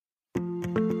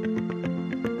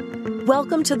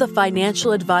Welcome to the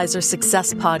Financial Advisor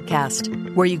Success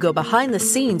Podcast, where you go behind the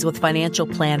scenes with financial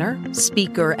planner,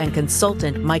 speaker, and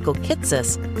consultant Michael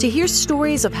Kitces to hear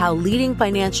stories of how leading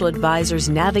financial advisors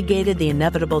navigated the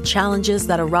inevitable challenges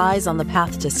that arise on the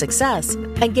path to success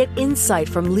and get insight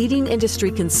from leading industry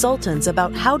consultants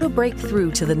about how to break through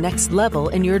to the next level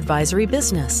in your advisory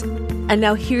business. And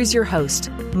now here's your host,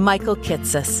 Michael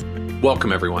Kitces.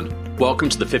 Welcome, everyone. Welcome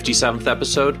to the 57th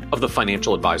episode of the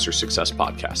Financial Advisor Success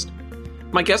Podcast.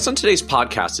 My guest on today's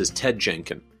podcast is Ted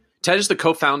Jenkin. Ted is the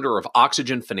co-founder of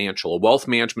Oxygen Financial, a wealth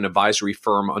management advisory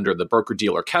firm under the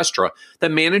broker-dealer Kestra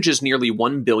that manages nearly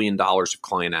 $1 billion of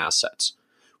client assets.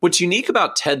 What's unique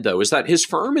about Ted, though, is that his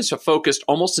firm is focused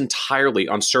almost entirely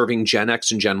on serving Gen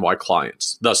X and Gen Y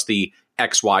clients, thus the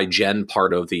XY Gen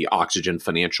part of the Oxygen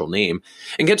Financial name,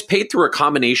 and gets paid through a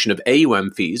combination of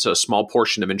AUM fees, a small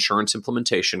portion of insurance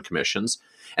implementation commissions,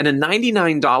 and a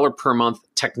 $99 per month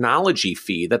technology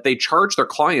fee that they charge their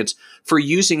clients for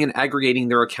using and aggregating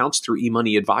their accounts through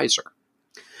eMoney Advisor.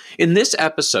 In this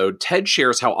episode, Ted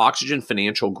shares how Oxygen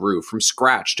Financial grew from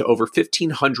scratch to over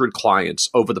 1,500 clients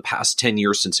over the past 10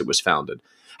 years since it was founded,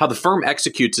 how the firm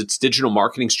executes its digital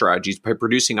marketing strategies by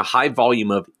producing a high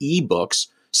volume of ebooks,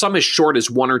 some as short as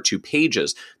 1 or 2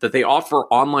 pages, that they offer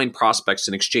online prospects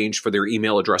in exchange for their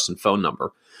email address and phone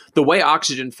number. The way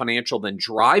Oxygen Financial then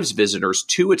drives visitors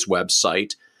to its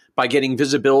website by getting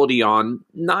visibility on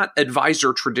not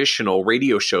advisor traditional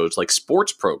radio shows like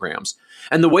sports programs,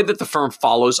 and the way that the firm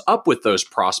follows up with those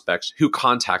prospects who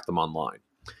contact them online.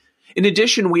 In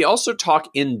addition, we also talk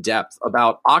in depth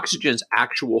about Oxygen's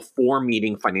actual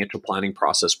 4-meeting financial planning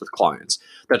process with clients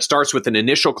that starts with an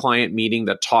initial client meeting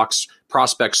that talks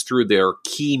prospects through their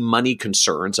key money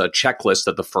concerns, a checklist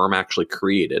that the firm actually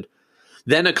created.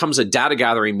 Then it comes a data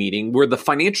gathering meeting where the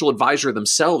financial advisor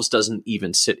themselves doesn't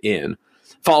even sit in,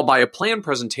 followed by a plan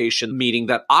presentation meeting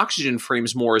that Oxygen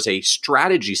frames more as a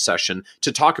strategy session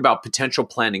to talk about potential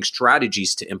planning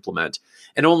strategies to implement,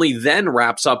 and only then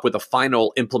wraps up with a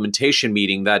final implementation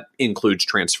meeting that includes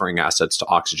transferring assets to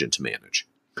Oxygen to manage.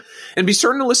 And be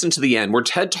certain to listen to the end, where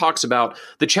Ted talks about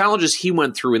the challenges he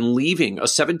went through in leaving a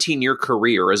 17-year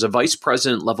career as a vice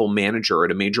president level manager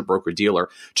at a major broker-dealer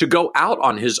to go out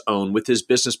on his own with his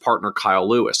business partner, Kyle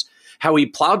Lewis. How he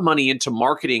plowed money into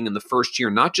marketing in the first year,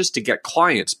 not just to get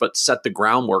clients, but set the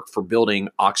groundwork for building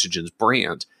Oxygen's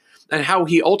brand. And how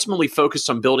he ultimately focused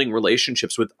on building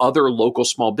relationships with other local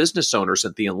small business owners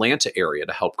at the Atlanta area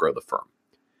to help grow the firm.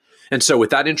 And so with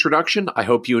that introduction, I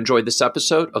hope you enjoyed this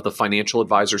episode of the Financial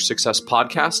Advisor Success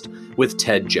Podcast with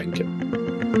Ted Jenkin.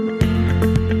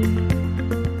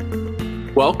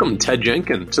 Welcome, Ted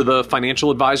Jenkin, to the Financial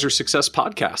Advisor Success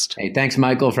Podcast. Hey, thanks,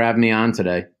 Michael, for having me on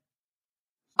today.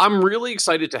 I'm really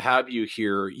excited to have you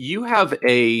here. You have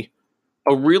a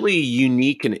really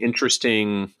unique and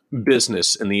interesting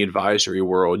business in the advisory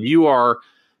world. You are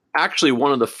actually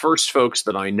one of the first folks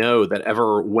that I know that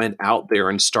ever went out there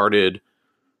and started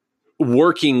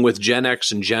working with Gen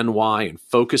X and Gen Y and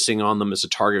focusing on them as a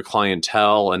target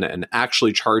clientele and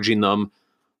actually charging them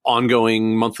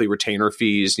ongoing monthly retainer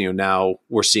fees. You know, now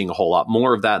we're seeing a whole lot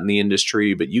more of that in the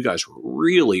industry, but you guys were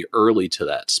really early to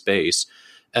that space.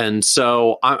 And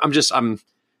so I'm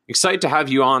excited to have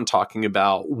you on talking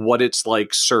about what it's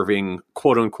like serving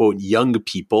quote unquote young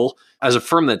people as a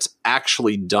firm that's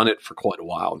actually done it for quite a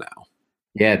while now.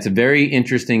 Yeah, it's a very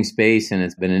interesting space and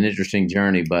it's been an interesting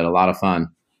journey, but a lot of fun.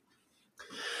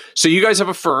 So you guys have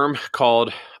a firm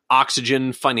called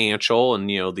Oxygen Financial, and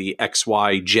the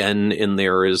XY Gen in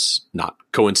there is not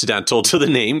coincidental to the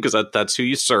name because that's who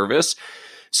you service.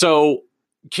 So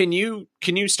Can you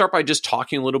start by just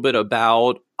talking a little bit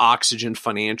about Oxygen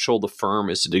Financial, the firm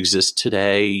as it exists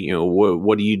today?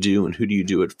 What do you do and who do you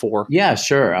do it for? Yeah,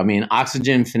 sure. I mean,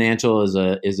 Oxygen Financial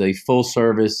is a full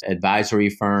service advisory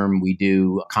firm. We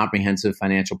do comprehensive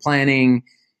financial planning.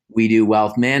 We do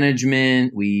wealth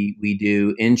management. We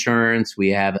do insurance. We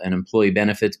have an employee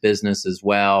benefits business as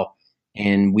well.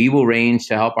 And we will range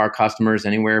to help our customers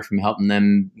anywhere from helping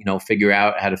them, figure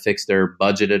out how to fix their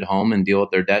budget at home and deal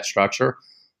with their debt structure,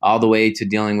 all the way to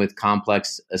dealing with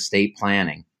complex estate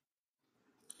planning.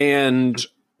 And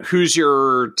who's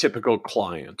your typical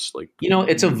client?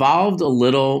 It's evolved a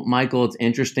little, Michael. It's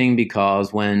interesting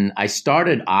because when I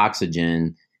started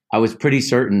Oxygen, I was pretty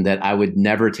certain that I would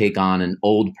never take on an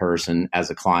old person as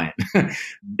a client.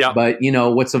 Yeah. But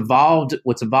what's evolved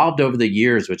over the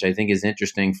years, which I think is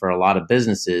interesting for a lot of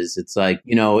businesses, it's like,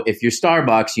 if you're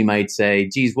Starbucks, you might say,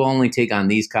 geez, we'll only take on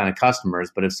these kind of customers.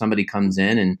 But if somebody comes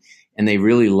in and they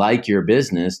really like your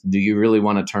business, do you really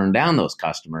want to turn down those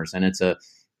customers? And it's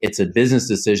a business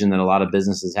decision that a lot of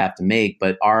businesses have to make.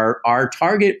 But our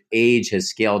target age has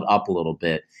scaled up a little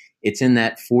bit. It's in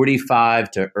that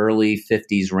 45 to early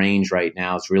 50s range right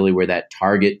now. It's really where that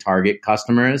target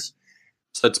customer is.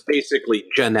 So it's basically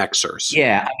Gen Xers.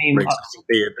 Yeah. I mean,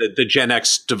 the Gen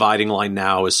X dividing line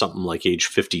now is something like age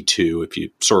 52, if you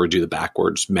sort of do the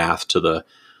backwards math to the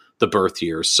birth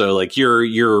years. So like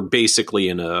you're basically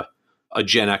in a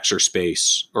Gen Xer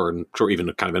space, or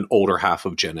even kind of an older half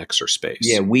of Gen Xer space.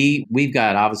 Yeah, we've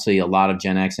got obviously a lot of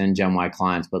Gen X and Gen Y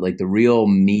clients, but like the real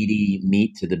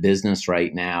meat to the business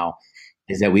right now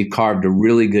is that we've carved a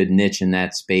really good niche in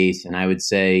that space. And I would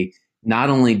say not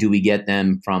only do we get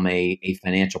them from a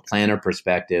financial planner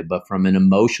perspective, but from an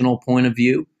emotional point of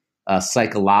view, a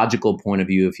psychological point of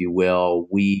view, if you will,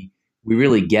 we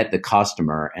really get the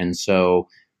customer. And so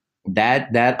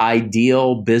that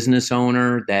ideal business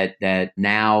owner, that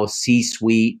now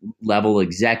C-suite level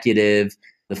executive,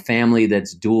 the family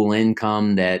that's dual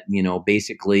income, that,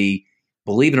 basically,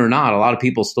 believe it or not, a lot of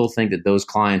people still think that those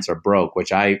clients are broke,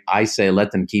 which I say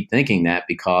let them keep thinking that,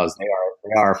 because they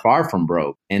are far from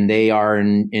broke, and they are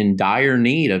in dire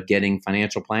need of getting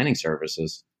financial planning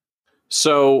services.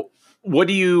 So what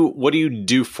do you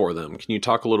do for them? Can you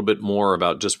talk a little bit more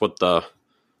about just what the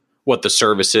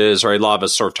service is? Right, a lot of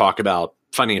us sort of talk about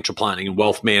financial planning and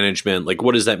wealth management. Like,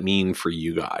 what does that mean for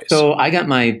you guys? So I got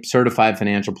my certified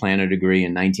financial planner degree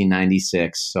in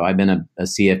 1996. So I've been a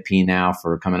CFP now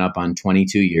for coming up on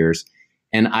 22 years.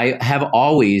 And I have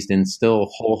always and still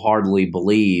wholeheartedly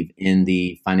believe in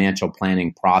the financial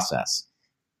planning process.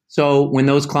 So when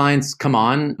those clients come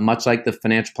on, much like the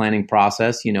financial planning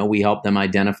process, we help them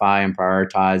identify and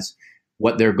prioritize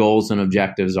what their goals and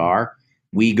objectives are.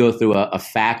 We go through a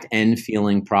fact and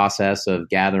feeling process of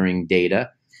gathering data.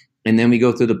 And then we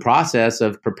go through the process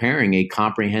of preparing a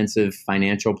comprehensive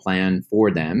financial plan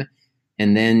for them.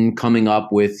 And then coming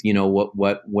up with,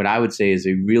 what I would say is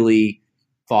a really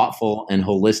thoughtful and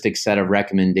holistic set of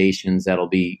recommendations that'll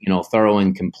be, thorough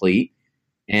and complete.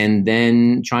 And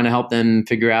then trying to help them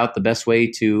figure out the best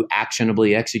way to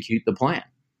actionably execute the plan.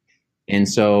 And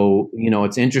so,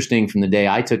 it's interesting, from the day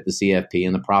I took the CFP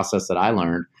and the process that I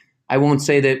learned, I won't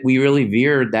say that we really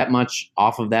veered that much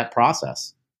off of that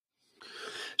process.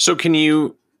 So can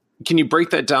you break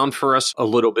that down for us a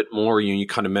little bit more? You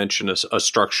kind of mentioned a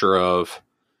structure of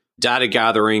data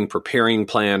gathering, preparing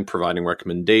plan, providing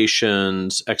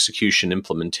recommendations, execution,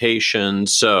 implementation.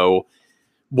 So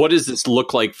what does this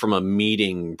look like from a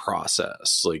meeting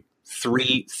process? Like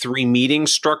three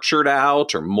meetings structured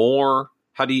out or more?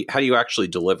 How do you actually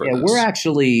deliver this? We're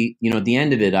actually, at the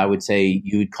end of it, I would say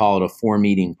you would call it a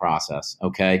 4-meeting process.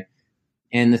 Okay.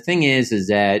 And the thing is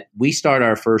that we start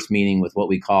our first meeting with what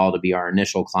we call to be our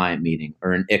initial client meeting,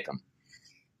 or an ICM.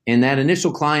 And that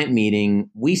initial client meeting,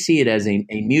 we see it as a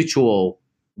mutual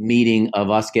meeting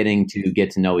of us getting to get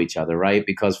to know each other, right?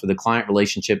 Because for the client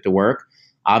relationship to work,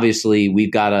 obviously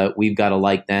we've got to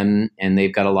like them and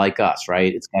they've got to like us,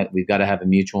 right? We've got to have a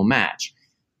mutual match.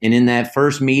 And in that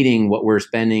first meeting, what we're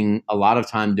spending a lot of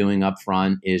time doing up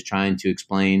front is trying to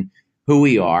explain who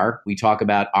we are. We talk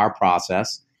about our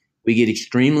process. We get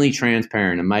extremely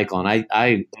transparent. And Michael, and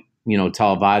I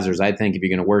tell advisors, I think if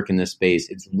you're going to work in this space,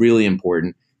 it's really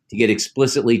important to get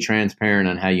explicitly transparent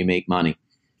on how you make money.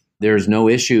 There's no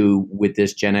issue with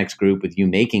this Gen X group with you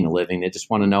making a living. They just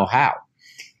want to know how.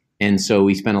 And so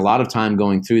we spend a lot of time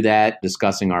going through that,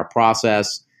 discussing our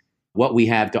process, what we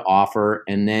have to offer.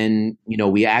 And then,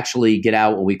 we actually get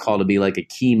out what we call to be like a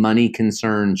key money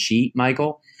concern sheet,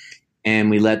 Michael. And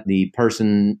we let the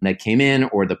person that came in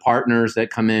or the partners that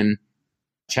come in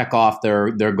check off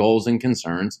their goals and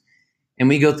concerns. And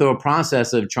we go through a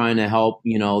process of trying to help,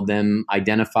 them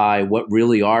identify what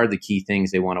really are the key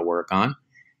things they want to work on,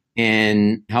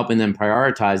 and helping them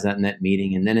prioritize that in that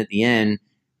meeting. And then at the end,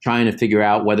 trying to figure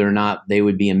out whether or not they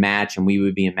would be a match and we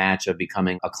would be a match of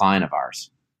becoming a client of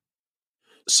ours.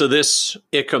 So this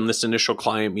ICM, this initial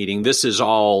client meeting, this is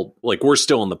all like, we're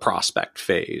still in the prospect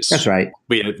phase. That's right.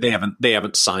 They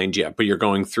haven't signed yet, but you're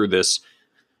going through this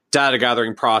data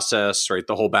gathering process, right?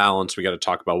 The whole balance. We got to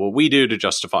talk about what we do to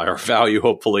justify our value,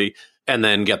 hopefully, and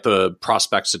then get the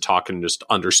prospects to talk and just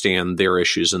understand their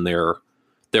issues and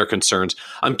their concerns.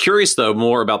 I'm curious though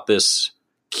more about this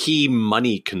key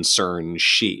money concern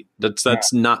sheet.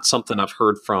 That's not something I've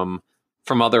heard from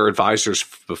other advisors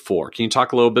before. Can you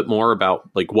talk a little bit more about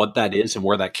like what that is and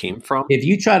where that came from? If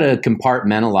you try to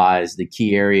compartmentalize the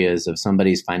key areas of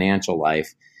somebody's financial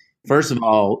life, first of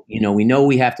all, we know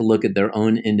we have to look at their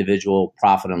own individual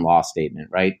profit and loss statement,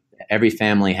 right? Every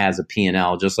family has a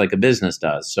P&L just like a business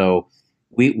does. So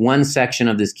one section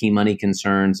of this key money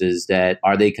concerns is that,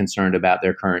 are they concerned about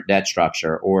their current debt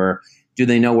structure, or do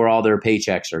they know where all their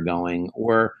paychecks are going,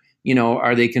 or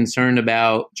Are they concerned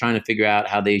about trying to figure out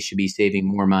how they should be saving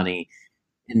more money?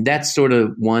 And that's sort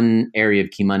of one area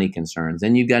of key money concerns.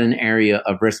 Then you've got an area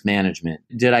of risk management.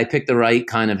 Did I pick the right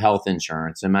kind of health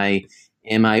insurance? Am I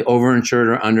overinsured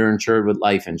or underinsured with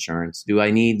life insurance? Do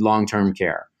I need long-term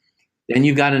care? Then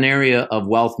you've got an area of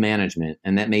wealth management,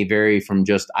 and that may vary from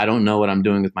just, I don't know what I'm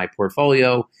doing with my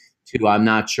portfolio, to I'm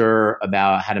not sure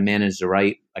about how to manage the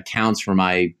right accounts for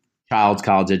my child's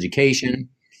college education.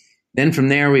 Then from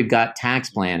there, we've got tax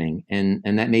planning, and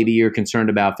that maybe you're concerned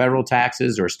about federal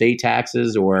taxes or state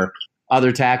taxes or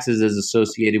other taxes as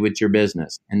associated with your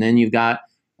business. And then you've got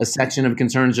a section of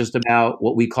concerns just about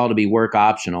what we call to be work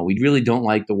optional. We really don't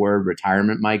like the word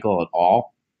retirement, Michael, at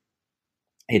all.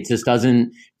 It just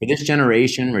doesn't, for this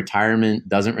generation, retirement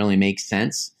doesn't really make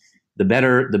sense. The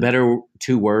better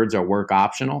two words are work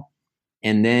optional.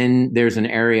 And then there's an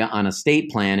area on estate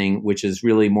planning, which is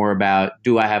really more about,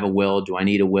 do I have a will? Do I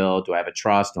need a will? Do I have a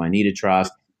trust? Do I need a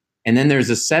trust? And then there's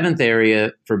a seventh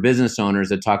area for business owners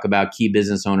that talk about key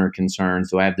business owner concerns.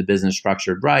 Do I have the business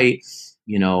structured right?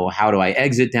 How do I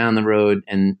exit down the road?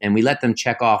 And we let them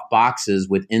check off boxes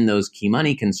within those key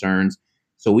money concerns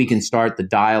so we can start the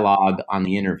dialogue on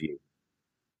the interview.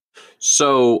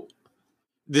 So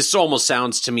this almost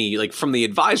sounds to me like, from the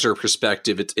advisor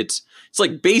perspective, it's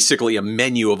like basically a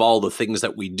menu of all the things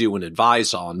that we do and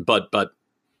advise on, but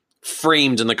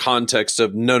framed in the context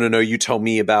of no, you tell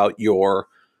me about your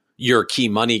key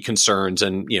money concerns,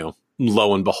 and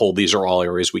lo and behold, these are all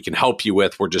areas we can help you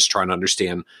with. We're just trying to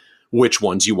understand which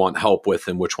ones you want help with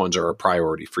and which ones are a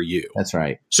priority for you. That's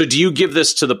right. So do you give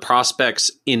this to the prospects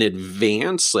in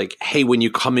advance? Like, hey, when you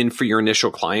come in for your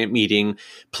initial client meeting,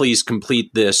 please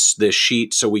complete this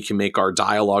sheet so we can make our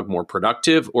dialogue more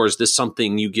productive? Or is this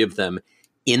something you give them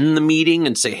in the meeting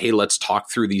and say, hey, let's talk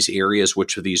through these areas.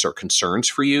 Which of these are concerns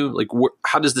for you? Like,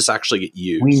 how does this actually get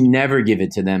used? We never give it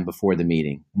to them before the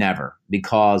meeting. Never.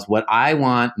 Because what I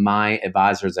want my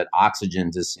advisors at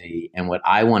Oxygen to see, and what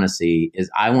I want to see,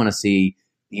 is I want to see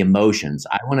the emotions.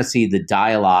 I want to see the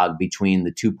dialogue between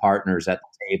the two partners at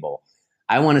the table.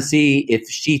 I want to see if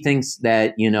she thinks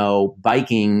that,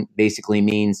 biking basically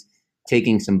means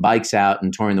taking some bikes out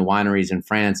and touring the wineries in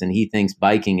France, and he thinks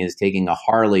biking is taking a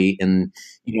Harley and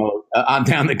on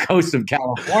down the coast of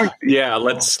California. Yeah,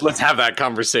 let's have that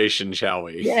conversation, shall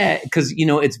we? Yeah, because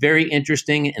it's very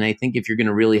interesting, and I think if you're going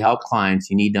to really help clients,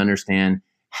 you need to understand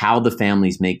how the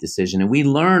families make decisions. And we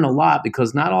learn a lot,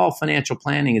 because not all financial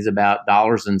planning is about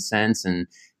dollars and cents and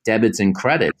debits and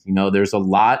credits. There's a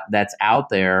lot that's out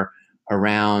there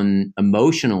around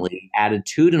emotionally,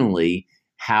 attitudinally,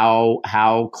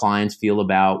 how clients feel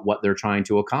about what they're trying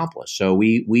to accomplish. So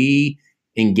we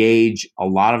engage a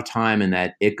lot of time in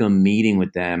that ICM meeting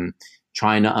with them,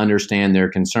 trying to understand their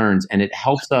concerns. And it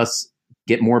helps us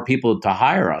get more people to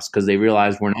hire us, because they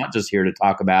realize we're not just here to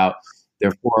talk about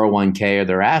their 401k or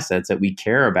their assets, that we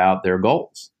care about their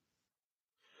goals.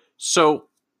 So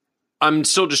I'm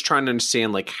still just trying to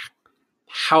understand, like,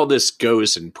 how this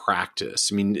goes in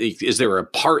practice. I mean, is there a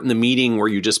part in the meeting where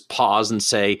you just pause and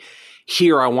say,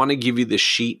 here, I want to give you the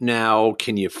sheet now.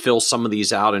 Can you fill some of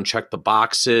these out and check the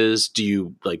boxes? Do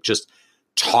you just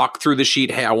talk through the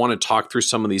sheet? Hey, I want to talk through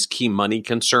some of these key money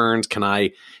concerns. Can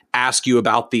I ask you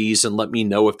about these and let me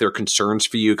know if they're concerns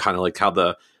for you? Kind of like how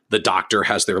the doctor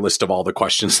has their list of all the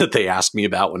questions that they ask me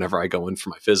about whenever I go in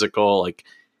for my physical. Like,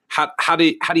 how do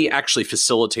you actually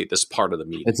facilitate this part of the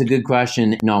meeting? It's a good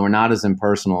question. No, we're not as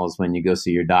impersonal as when you go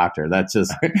see your doctor. That's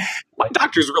just my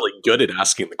doctor's really good at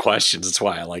asking the questions. That's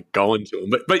why I like going to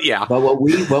him. But yeah. But what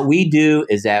we do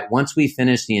is that once we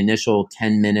finish the initial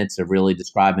 10 minutes of really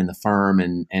describing the firm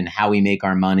and how we make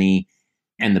our money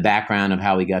and the background of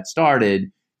how we got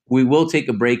started, we will take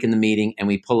a break in the meeting and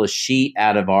we pull a sheet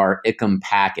out of our ICM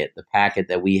packet, the packet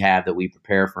that we have that we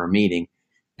prepare for a meeting.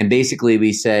 And basically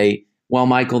we say, well,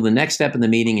 Michael, the next step in the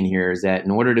meeting in here is that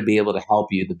in order to be able to help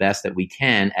you the best that we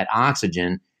can at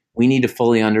Oxygen, we need to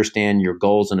fully understand your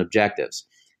goals and objectives.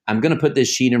 I'm going to put this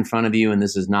sheet in front of you, and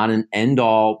this is not an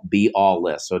end-all, be-all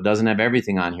list. So it doesn't have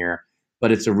everything on here,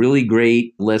 but it's a really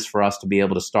great list for us to be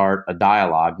able to start a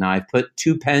dialogue. Now, I've put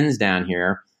two pens down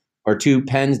here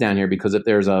because if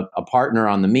there's a partner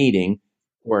on the meeting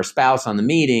or a spouse on the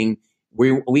meeting,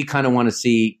 we kind of want to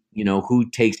see, who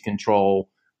takes control,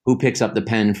 who picks up the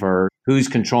pen for who's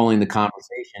controlling the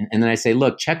conversation. And then I say,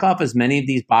 look, check off as many of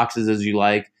these boxes as you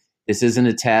like. This isn't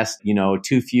a test,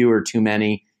 too few or too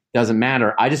many, doesn't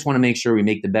matter. I just want to make sure we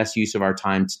make the best use of our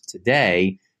time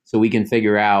today so we can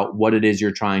figure out what it is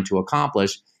you're trying to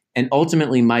accomplish. And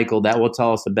ultimately, Michael, that will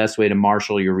tell us the best way to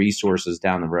marshal your resources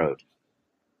down the road.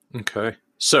 Okay.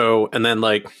 So, and then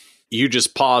you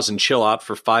just pause and chill out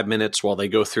for 5 minutes while they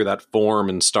go through that form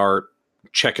and start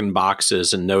checking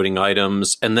boxes and noting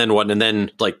items. And then what? And then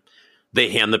like they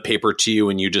hand the paper to you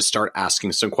and you just start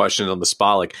asking some questions on the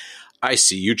spot. Like, I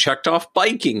see you checked off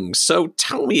biking. So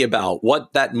tell me about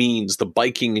what that means, the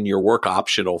biking in your work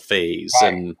optional phase.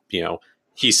 Right. And,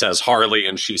 he says Harley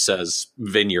and she says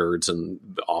vineyards, and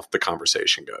off the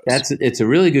conversation goes. It's a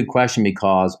really good question,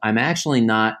 because I'm actually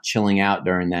not chilling out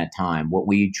during that time. What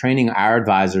we training our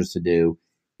advisors to do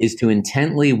is to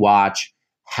intently watch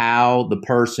how the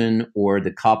person or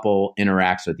the couple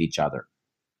interacts with each other.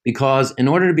 Because in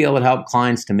order to be able to help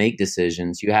clients to make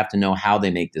decisions, you have to know how they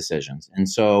make decisions. And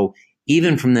so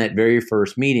even from that very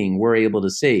first meeting, we're able to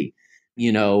see,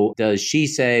 does she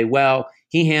say, well,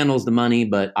 he handles the money,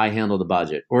 but I handle the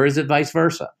budget? Or is it vice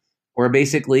versa? Or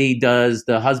basically, does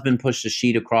the husband push the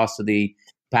sheet across to the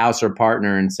spouse or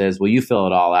partner and says, well, you fill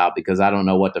it all out because I don't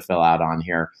know what to fill out on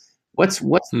here? What's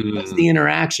the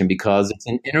interaction? Because it's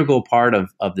an integral part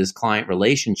of this client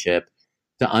relationship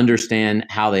to understand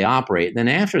how they operate. Then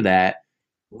after that,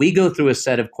 we go through a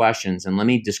set of questions, and let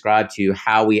me describe to you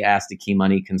how we ask the key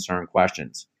money concern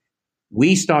questions.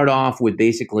 We start off with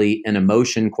basically an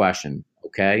emotion question,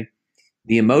 okay?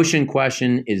 The emotion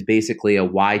question is basically a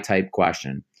why type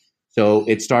question. So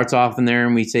it starts off in there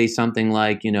and we say something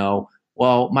like,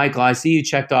 well, Michael, I see you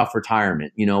checked off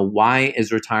retirement. Why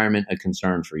is retirement a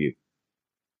concern for you?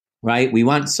 Right? We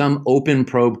want some open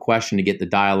probe question to get the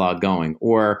dialogue going.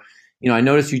 Or, I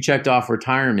noticed you checked off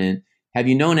retirement. Have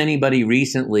you known anybody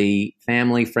recently,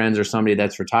 family, friends, or somebody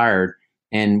that's retired?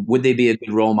 And would they be a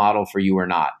good role model for you or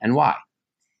not? And why?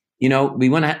 We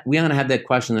want to have that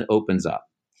question that opens up.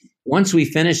 Once we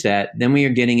finish that, then we are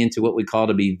getting into what we call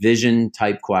to be vision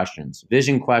type questions.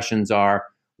 Vision questions are,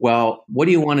 well, what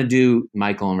do you want to do,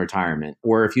 Michael, in retirement?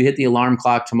 Or if you hit the alarm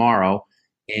clock tomorrow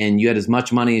and you had as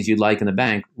much money as you'd like in the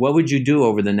bank, what would you do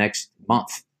over the next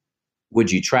month?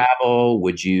 Would you travel?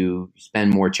 Would you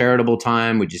spend more charitable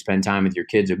time? Would you spend time with your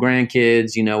kids or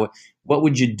grandkids? What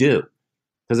would you do?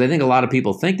 Because I think a lot of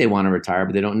people think they want to retire,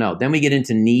 but they don't know. Then we get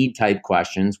into need type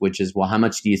questions, which is, well, how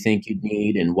much do you think you'd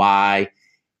need and why?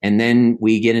 And then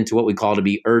we get into what we call to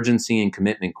be urgency and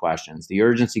commitment questions. The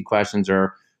urgency questions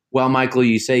are, well, Michael,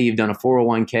 you say you've done a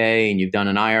 401k and you've done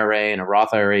an IRA and a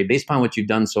Roth IRA. Based upon what you've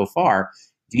done so far,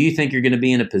 do you think you're going to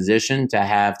be in a position to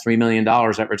have $3 million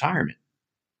at retirement?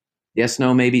 Yes,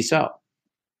 no, maybe so.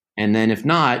 And then if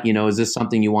not, is this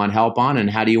something you want help on, and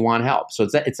how do you want help? So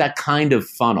it's that kind of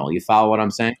funnel. You follow what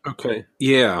I'm saying? Okay.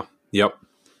 Yeah. Yep.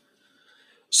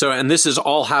 So, and this is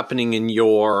all happening in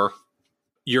your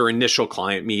initial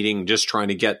client meeting, just trying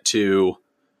to get to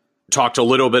talk a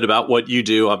little bit about what you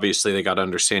do. Obviously, they got to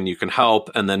understand you can help.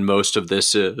 And then most of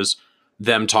this is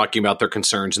them talking about their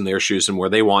concerns and their issues and where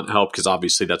they want help, because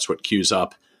obviously that's what cues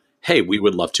up, hey, we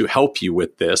would love to help you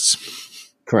with this.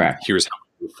 Correct. Here's how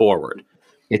we move forward.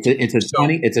 It's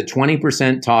a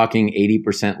 20% talking,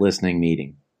 80% listening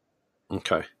meeting.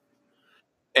 Okay.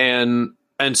 And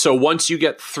so once you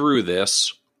get through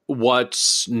this,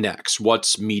 what's next?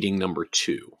 What's meeting number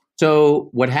 2? So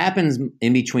what happens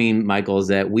in between, Michael, is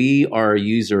that we are a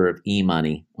user of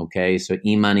eMoney. Okay. So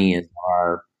eMoney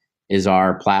is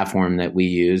our platform that we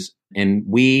use. And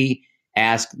we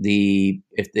ask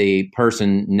if the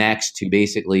person next to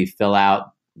basically fill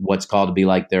out what's called to be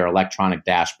like their electronic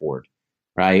dashboard,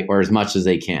 right? Or as much as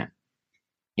they can.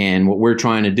 And what we're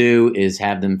trying to do is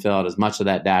have them fill out as much of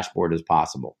that dashboard as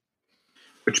possible.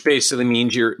 Which basically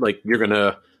means you're going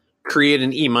to create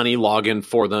an eMoney login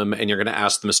for them, and you're going to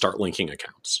ask them to start linking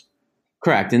accounts.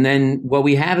 Correct. And then what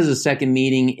we have as a second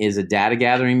meeting is a data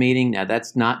gathering meeting. Now,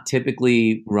 that's not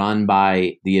typically run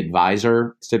by the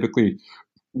advisor. It's typically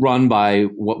run by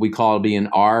what we call to be in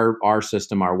our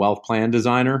system, our wealth plan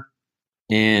designer.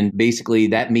 And basically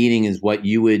that meeting is what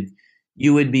you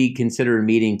would be considered a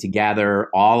meeting to gather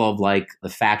all of like the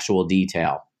factual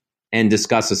detail and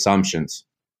discuss assumptions.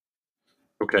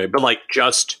 Okay. But like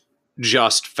just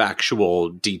factual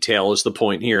detail is the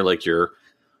point here. Like you're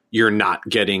not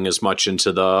getting as much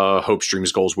into the hopes,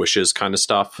 dreams, goals, wishes kind of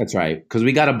stuff. That's right. Because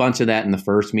we got a bunch of that in the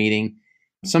first meeting.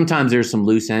 Sometimes there's some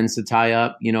loose ends to tie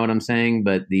up, you know what I'm saying?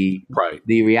 But the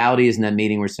reality is in that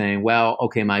meeting, we're saying, well,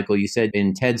 okay, Michael, you said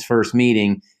in Ted's first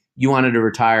meeting, you wanted to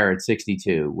retire at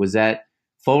 62. Was that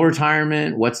full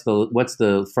retirement? What's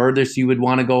the furthest you would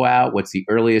want to go out? What's the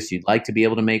earliest you'd like to be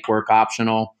able to make work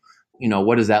optional?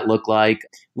 What does that look like?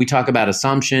 We talk about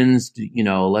assumptions,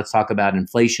 let's talk about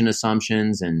inflation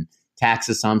assumptions and tax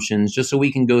assumptions, just so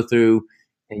we can go through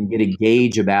and get a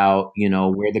gauge about,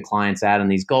 where the client's at on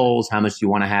these goals. How much do you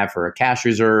want to have for a cash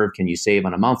reserve? Can you save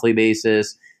on a monthly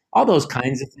basis? All those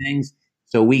kinds of things.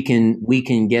 So we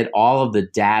can get all of the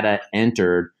data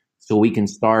entered so we can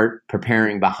start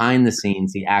preparing behind the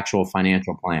scenes the actual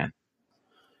financial plan.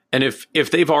 And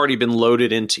if they've already been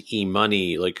loaded into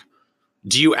eMoney, like,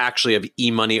 do you actually have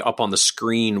eMoney up on the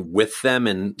screen with them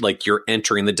and like you're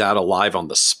entering the data live on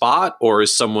the spot? Or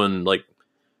is someone like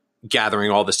gathering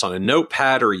all this on a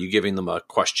notepad, or are you giving them a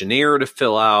questionnaire to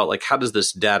fill out? Like, how does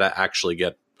this data actually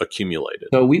get accumulated?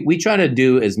 So we try to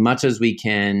do as much as we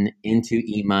can into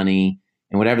eMoney,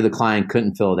 and whatever the client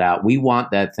couldn't fill it out, we want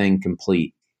that thing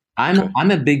complete. I'm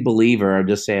a big believer, I'll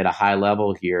just say at a high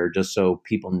level here, just so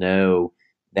people know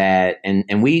that,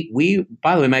 and we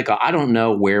by the way, Michael, I don't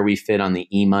know where we fit on the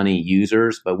eMoney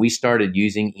users, but we started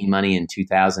using eMoney in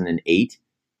 2008.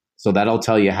 So that'll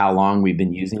tell you how long we've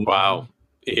been using it. Wow.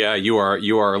 Yeah, you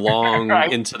are long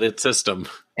right. into the system.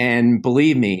 And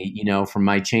believe me, from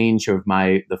my change of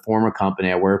the former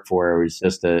company I worked for, it was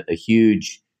just a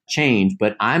huge change.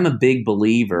 But I'm a big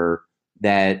believer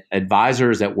that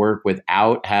advisors that work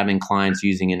without having clients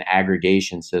using an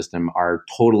aggregation system are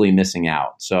totally missing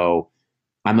out. So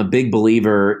I'm a big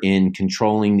believer in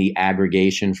controlling the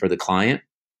aggregation for the client.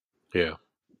 Yeah.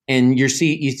 And you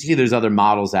see there's other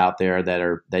models out there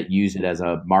that use it as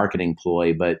a marketing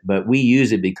ploy, but we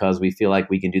use it because we feel like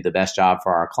we can do the best job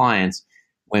for our clients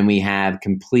when we have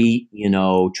complete,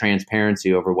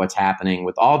 transparency over what's happening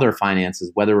with all their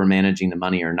finances, whether we're managing the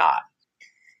money or not.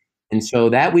 And so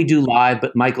that we do live.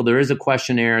 But Michael, there is a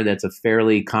questionnaire that's a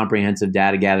fairly comprehensive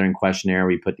data gathering questionnaire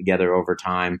we put together over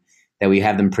time that we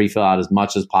have them pre-fill out as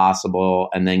much as possible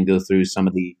and then go through some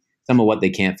of what they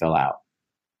can't fill out.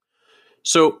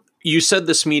 So you said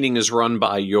this meeting is run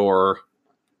by your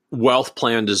wealth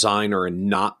plan designer and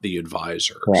not the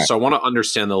advisor. Correct. So I want to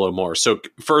understand that a little more. So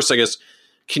first, I guess,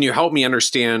 can you help me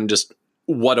understand just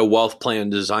what a wealth plan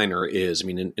designer is? I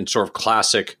mean, in sort of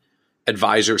classic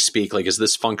advisor speak, like, is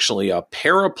this functionally a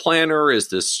paraplanner? Is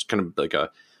this kind of like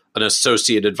an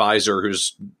associate advisor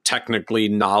who's technically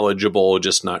knowledgeable,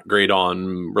 just not great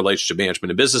on relationship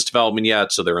management and business development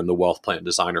yet? So they're in the wealth plan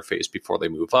designer phase before they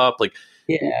move up. Like,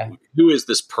 yeah, who is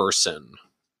this person?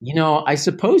 I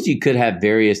suppose you could have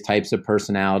various types of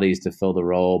personalities to fill the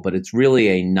role, but it's really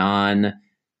a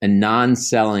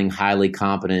non-selling, highly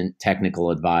competent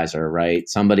technical advisor, right?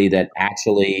 Somebody that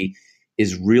actually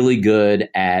is really good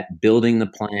at building the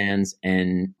plans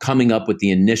and coming up with the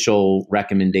initial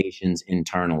recommendations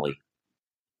internally.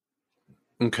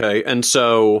 Okay. And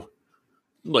so,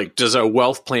 like, does a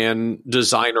wealth plan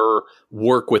designer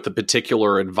work with a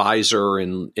particular advisor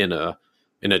in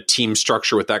a team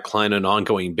structure with that client on an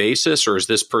ongoing basis? Or is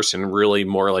this person really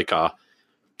more like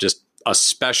just a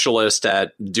specialist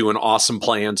at doing awesome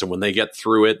plans, and when they get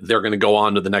through it, they're going to go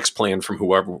on to the next plan from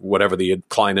whatever the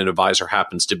client and advisor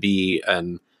happens to be,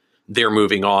 and they're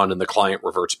moving on and the client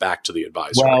reverts back to the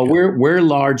advisor? Well, we're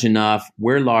large enough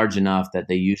that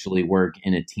they usually work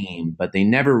in a team, but they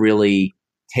never really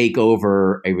take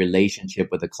over a relationship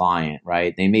with a client,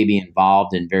 right? They may be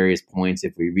involved in various points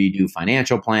if we redo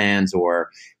financial plans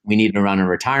or we need to run a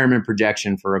retirement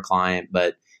projection for a client,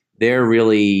 but they're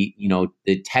really,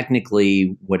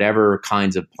 technically whatever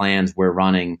kinds of plans we're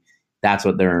running, that's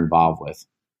what they're involved with.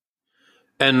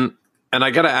 And I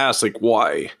got to ask, like,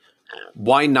 why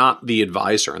not the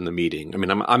advisor in the meeting? I mean,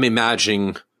 I'm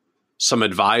imagining some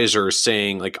advisors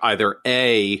saying, like, either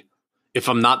A, if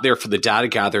I'm not there for the data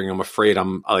gathering, I'm afraid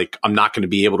I'm not going to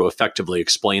be able to effectively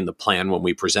explain the plan when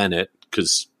we present it,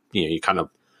 because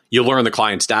you learn the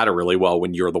client's data really well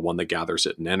when you're the one that gathers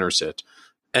it and enters it.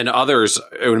 And others,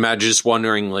 I would imagine, just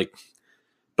wondering, like,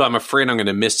 but I'm afraid I'm going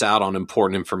to miss out on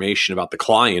important information about the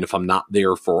client if I'm not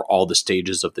there for all the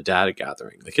stages of the data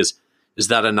gathering. Because is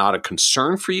that not a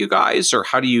concern for you guys, or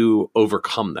how do you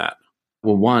overcome that?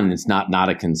 Well, one, it's not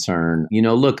a concern.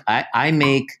 Look,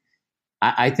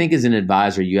 I think as an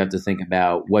advisor, you have to think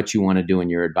about what you want to do in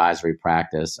your advisory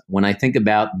practice. When I think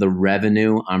about the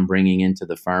revenue I'm bringing into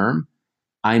the firm,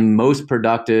 I'm most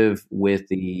productive with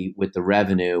the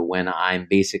revenue when I'm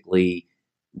basically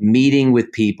meeting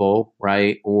with people,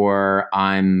 right? Or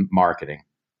I'm marketing,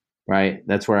 right?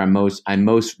 That's where I'm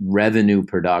most revenue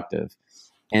productive.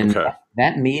 And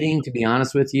that meeting, to be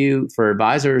honest with you, for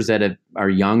advisors that are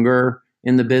younger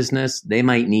in the business, they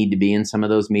might need to be in some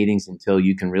of those meetings until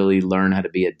you can really learn how to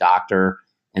be a doctor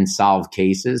and solve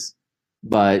cases.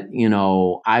 But,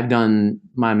 Michael,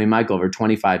 over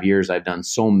 25 years, I've done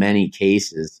so many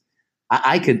cases.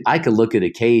 I could look at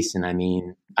a case and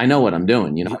I know what I'm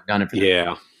doing. I've done it for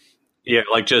Yeah.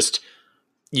 Like, just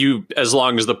you, as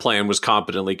long as the plan was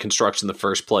competently constructed in the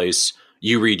first place,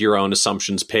 you read your own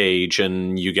assumptions page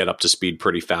and you get up to speed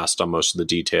pretty fast on most of the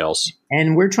details.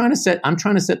 And I'm trying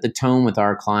to set the tone with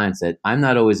our clients that I'm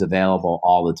not always available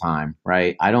all the time,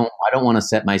 right? I don't want to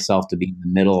set myself to be in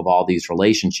the middle of all these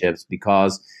relationships,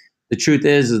 because the truth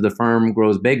is the firm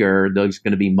grows bigger, there's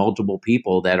going to be multiple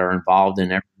people that are involved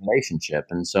in every relationship.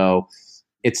 And so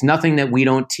it's nothing that we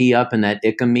don't tee up in that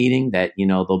ICA meeting that,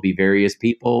 there'll be various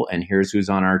people and here's who's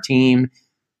on our team.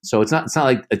 So it's not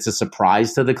like it's a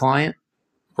surprise to the client.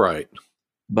 Right.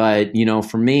 But,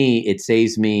 for me, it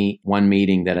saves me one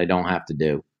meeting that I don't have to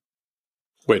do.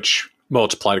 Which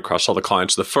multiplied across all the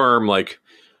clients of the firm,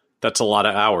 that's a lot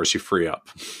of hours you free up.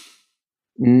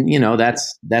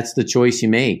 That's the choice you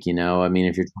make, if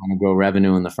you're trying to grow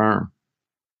revenue in the firm.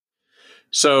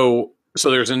 So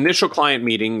there's an initial client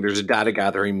meeting, there's a data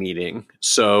gathering meeting.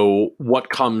 So what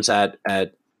comes at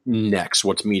next?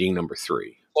 What's meeting number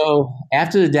 3? So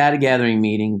after the data gathering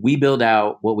meeting, we build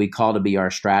out what we call to be our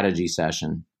strategy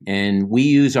session. And we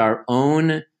use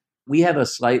that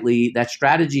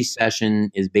strategy session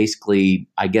is basically,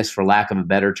 I guess for lack of a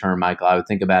better term, Michael, I would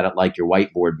think about it like your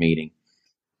whiteboard meeting.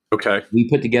 Okay. We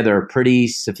put together a pretty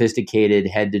sophisticated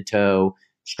head to toe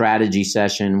strategy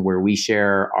session where we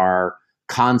share our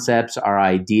concepts, our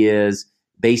ideas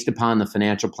based upon the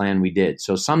financial plan we did.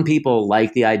 So some people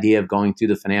like the idea of going through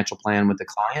the financial plan with the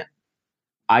client.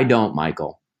 I don't,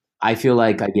 Michael. I feel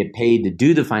like I get paid to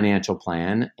do the financial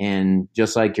plan, and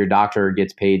just like your doctor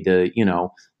gets paid to,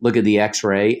 look at the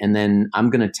x-ray, and then I'm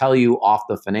going to tell you off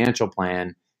the financial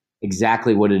plan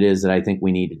exactly what it is that I think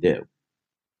we need to do.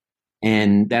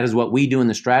 And that is what we do in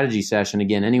the strategy session.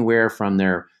 Again, anywhere from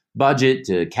their budget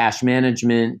to cash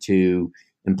management to,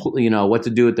 what to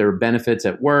do with their benefits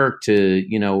at work to,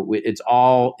 it's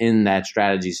all in that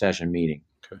strategy session meeting.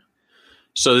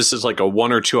 So this is like a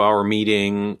 1 or 2 hour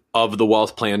meeting of the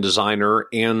wealth plan designer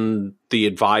and the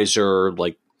advisor,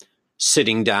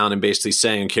 sitting down and basically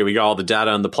saying, okay, we got all the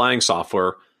data and the planning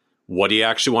software. What do you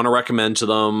actually want to recommend to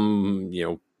them?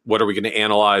 What are we going to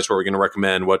analyze? What are we going to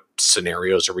recommend? What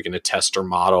scenarios are we going to test or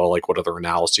model? What other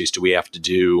analyses do we have to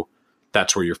do?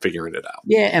 That's where you're figuring it out.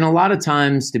 Yeah. And a lot of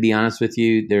times, to be honest with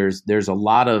you, there's a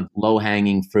lot of low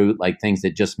hanging fruit, like things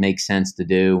that just make sense to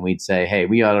do. And we'd say, hey,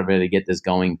 we ought to really get this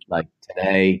going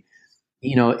today.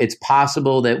 It's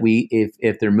possible that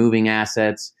if they're moving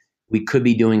assets, we could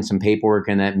be doing some paperwork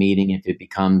in that meeting if it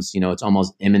becomes, it's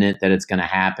almost imminent that it's going to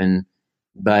happen.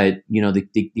 But,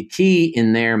 the key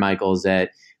in there, Michael, is that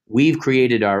we've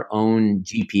created our own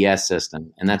GPS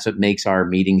system, and that's what makes our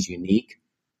meetings unique.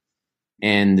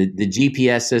 And the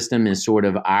GPS system is sort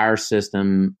of our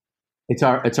system. It's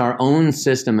our own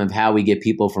system of how we get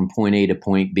people from point A to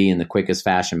point B in the quickest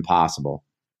fashion possible.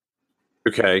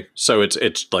 Okay. So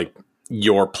it's like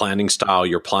your planning style,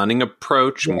 your planning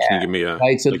approach. Yeah. Can you give me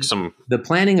the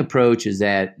planning approach is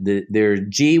that there's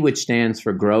G, which stands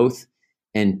for growth,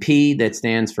 and P that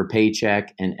stands for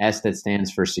paycheck, and S that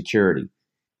stands for security.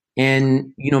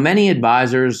 And, many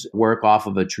advisors work off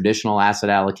of a traditional asset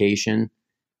allocation,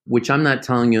 which I'm not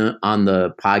telling you on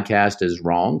the podcast is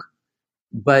wrong,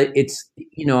 but it's,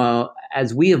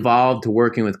 as we evolve to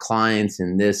working with clients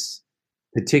in this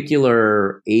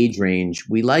particular age range,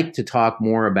 we like to talk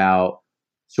more about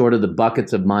sort of the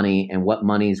buckets of money and what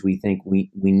monies we think we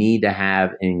need to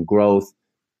have in growth,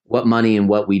 what money and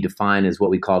what we define as what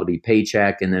we call to be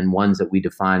paycheck, and then ones that we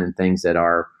define in things that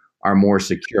are more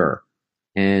secure.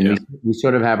 And we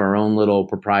sort of have our own little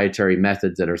proprietary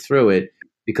methods that are through it,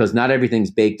 because not everything's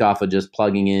baked off of just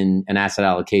plugging in an asset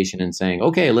allocation and saying,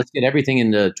 okay, let's get everything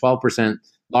into 12%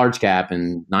 large cap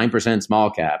and 9%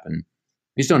 small cap. And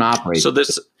we just don't operate. So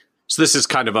this is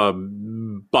kind of a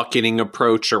bucketing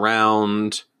approach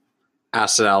around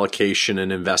asset allocation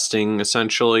and investing,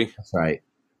 essentially. That's right.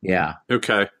 Yeah.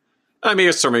 Okay. I mean,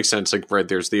 it sort of makes sense.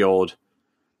 There's the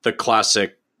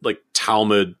classic,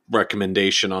 Talmud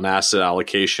recommendation on asset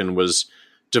allocation was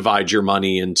divide your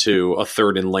money into a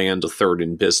third in land, a third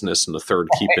in business, and a third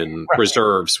keep in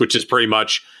reserves, which is pretty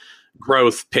much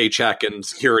growth, paycheck, and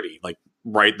security.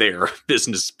 Right there,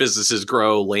 businesses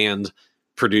grow, land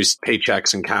produce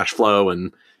paychecks and cash flow,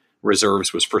 and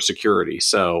reserves was for security.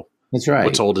 So that's right.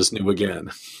 What's old is new again.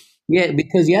 Yeah,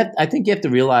 because I think you have to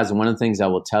realize, and one of the things I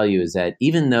will tell you is that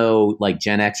even though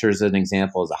Gen Xers, as an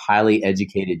example, is a highly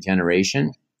educated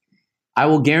generation, I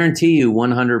will guarantee you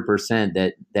 100%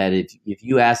 that if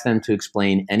you ask them to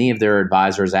explain any of their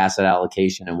advisors' asset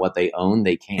allocation and what they own,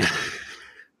 they can't.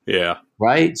 Yeah.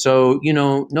 Right? So,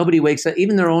 nobody wakes up,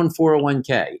 even their own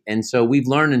 401k. And so we've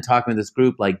learned in talking with this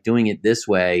group, doing it this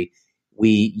way,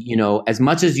 we, as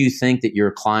much as you think that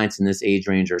your clients in this age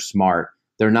range are smart,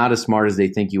 they're not as smart as they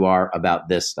think you are about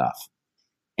this stuff.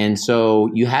 And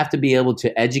so you have to be able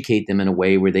to educate them in a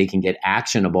way where they can get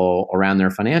actionable around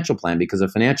their financial plan, because a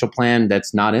financial plan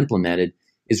that's not implemented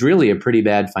is really a pretty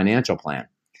bad financial plan.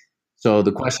 So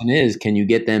the question is, can you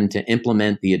get them to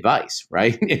implement the advice,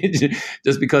 right?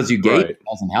 Just because you gave it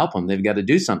doesn't help them. They've got to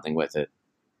do something with it.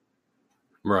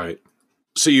 Right.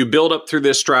 So you build up through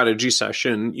this strategy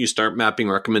session, you start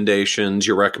mapping recommendations,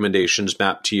 your recommendations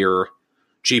map to your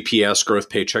GPS, growth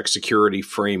paycheck security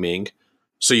framing.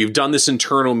 So you've done this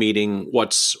internal meeting.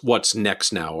 What's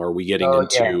next now? Are we getting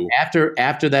into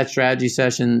after that strategy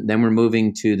session? Then we're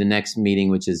moving to the next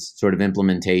meeting, which is sort of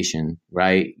implementation,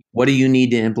 right? What do you need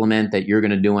to implement that you're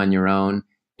going to do on your own,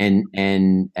 and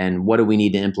what do we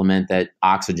need to implement that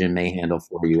Oxygen may handle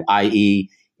for you? I.e.,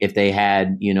 if they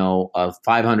had a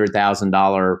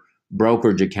 $500,000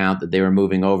 brokerage account that they were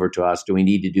moving over to us, do we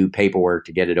need to do paperwork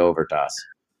to get it over to us?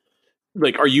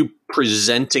 Like, are you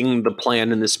presenting the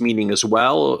plan in this meeting as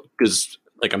well? Because,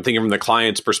 like, I'm thinking from the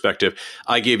client's perspective,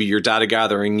 I gave you your data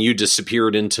gathering, you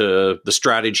disappeared into the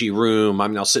strategy room.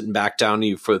 I'm now sitting back down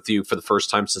with you for the first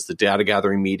time since the data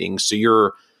gathering meeting. So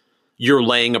you're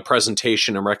laying a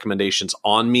presentation and recommendations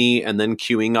on me and then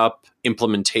queuing up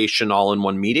implementation all in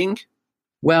one meeting?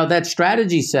 Well, that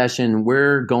strategy session,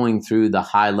 we're going through the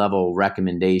high level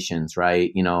recommendations,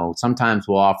 right? Sometimes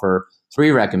we'll offer 3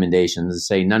 recommendations and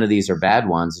say none of these are bad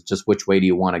ones. It's just which way do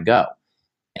you want to go?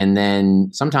 And then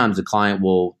sometimes the client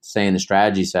will say in the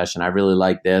strategy session, I really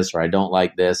like this or I don't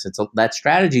like this. That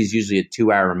strategy is usually a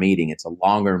 2-hour meeting. It's a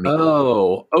longer meeting.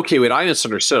 Oh, okay. Wait, I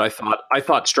misunderstood. I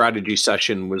thought strategy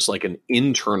session was like an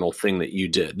internal thing that you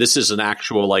did. This is an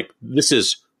actual, this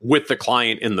is with the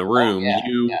client in the room.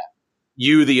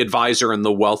 You, the advisor, and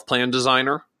the wealth plan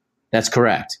designer? That's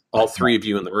correct. All 3 of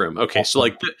you in the room. Okay. So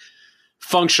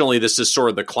functionally, this is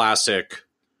sort of the classic,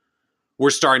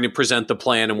 we're starting to present the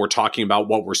plan and we're talking about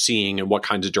what we're seeing and what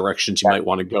kinds of directions you might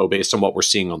want to go based on what we're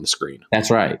seeing on the screen.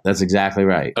 That's right. That's exactly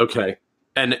right. Okay.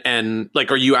 And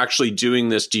are you actually doing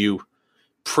this? Do you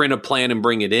print a plan and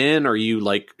bring it in? Are you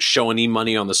showing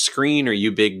e-money on the screen? Are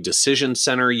you big decision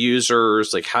center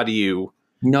users? How do you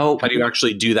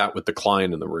actually do that with the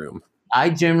client in the room? I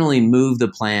generally move the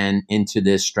plan into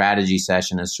this strategy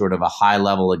session as sort of a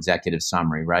high-level executive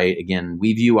summary, right? Again,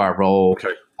 we view our role.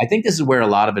 Okay. I think this is where a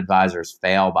lot of advisors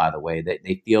fail, by the way.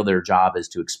 They feel their job is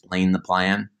to explain the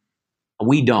plan.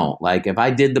 We don't. If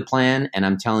I did the plan and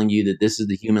I'm telling you that this is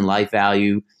the human life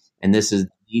value and this is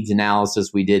needs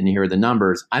analysis we did and here are the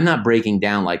numbers, I'm not breaking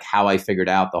down how I figured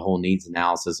out the whole needs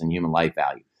analysis and human life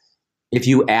value. If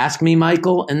you ask me,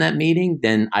 Michael, in that meeting,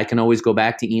 then I can always go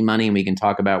back to e-money and we can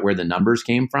talk about where the numbers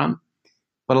came from.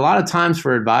 But a lot of times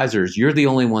for advisors, you're the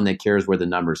only one that cares where the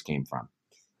numbers came from.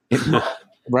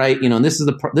 Right? This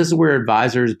is where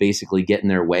advisors basically get in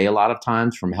their way a lot of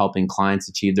times from helping clients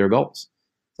achieve their goals.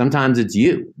 Sometimes it's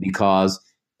you, because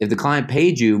if the client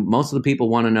paid you, most of the people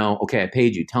want to know, okay, I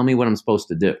paid you. Tell me what I'm supposed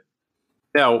to do.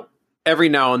 Now, every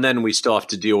now and then we still have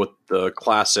to deal with the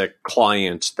classic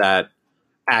client that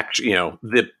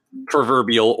the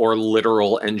proverbial or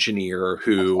literal engineer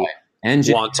who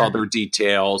wants other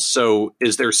details. So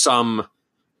is there some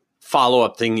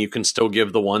follow-up thing you can still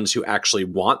give the ones who actually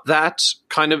want that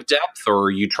kind of depth,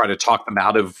 or you try to talk them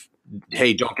out of,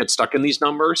 hey, don't get stuck in these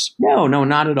numbers? No,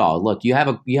 not at all. Look, you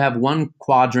have one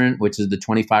quadrant, which is the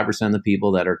 25% of the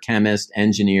people that are chemists,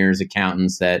 engineers,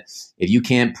 accountants, that if you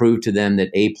can't prove to them that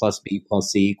A plus B plus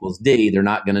C equals D, they're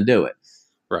not going to do it.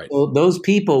 Right. So those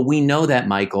people, we know that,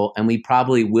 Michael, and we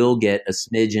probably will get a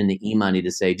smidge into e-money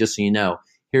to say, just so you know,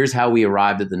 here's how we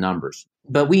arrived at the numbers.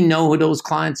 But we know who those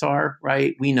clients are,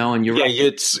 right? We know, and you're right.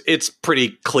 It's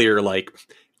pretty clear,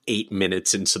 8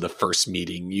 minutes into the first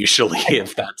meeting, usually,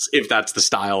 if that's the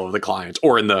style of the client,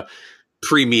 or in the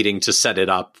pre-meeting to set it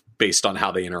up based on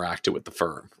how they interacted with the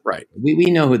firm. Right.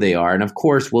 We know who they are. And of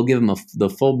course, we'll give them the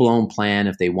full-blown plan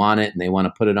if they want it and they want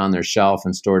to put it on their shelf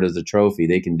and store it as a trophy.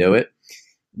 They can do it.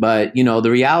 But,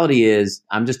 the reality is,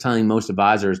 I'm just telling most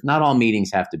advisors, not all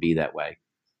meetings have to be that way.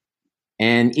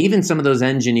 And even some of those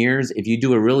engineers, if you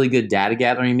do a really good data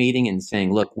gathering meeting and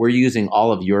saying, look, we're using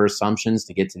all of your assumptions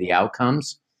to get to the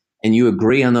outcomes, and you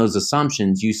agree on those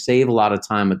assumptions, you save a lot of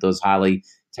time with those highly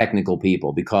technical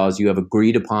people because you have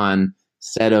agreed upon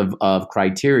set of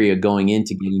criteria going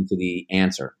into getting to the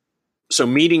answer. So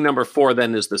meeting number 4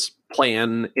 then is this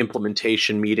plan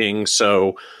implementation meeting.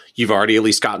 So you've already at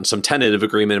least gotten some tentative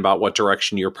agreement about what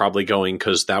direction you're probably going,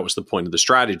 because that was the point of the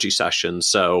strategy session.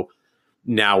 So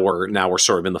now we're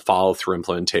sort of in the follow through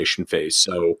implementation phase.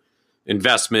 So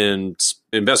investment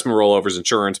rollovers,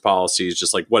 insurance policies,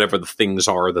 just whatever the things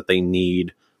are that they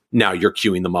need. Now you're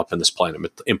queuing them up in this plan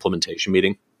implementation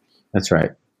meeting. That's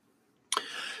right.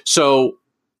 So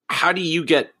how do you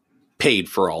get paid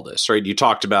for all this, right? You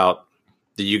talked about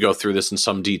that you go through this in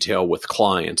some detail with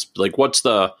clients. Like what's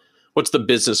the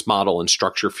business model and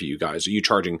structure for you guys? Are you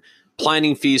charging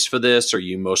planning fees for this? Are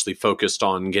you mostly focused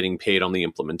on getting paid on the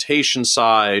implementation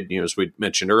side? As we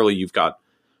mentioned earlier, you've got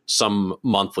some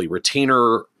monthly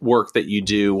retainer work that you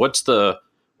do. What's the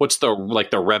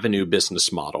like the revenue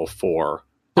business model for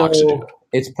Oxygen?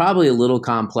 It's probably a little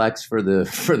complex for the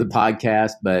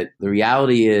podcast, but the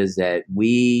reality is that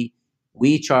we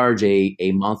charge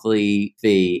a monthly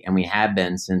fee, and we have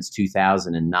been since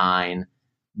 2009,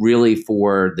 really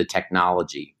for the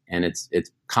technology. And it's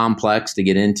complex to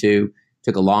get into.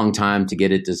 Took a long time to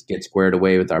get squared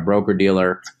away with our broker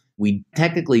dealer. We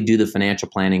technically do the financial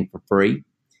planning for free,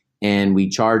 and we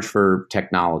charge for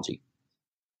technology.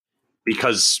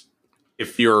 Because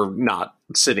if you're not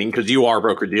sitting, because you are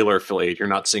broker dealer affiliate, you're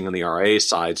not sitting on the RIA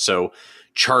side. So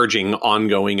charging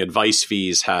ongoing advice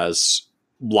fees has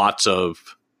lots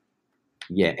of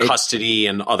custody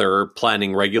and other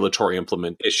planning regulatory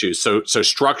implement issues. So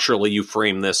structurally, you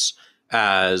frame this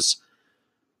as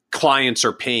clients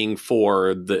are paying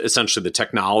for essentially the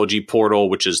technology portal,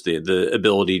 which is the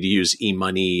ability to use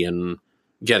e-money and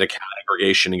get account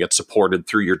aggregation and get supported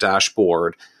through your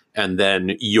dashboard. And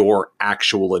then your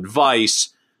actual advice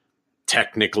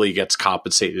technically gets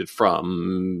compensated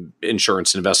from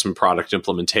insurance and investment product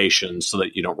implementation so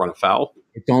that you don't run afoul.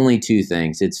 It's only two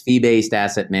things. It's fee-based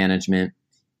asset management.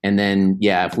 And then,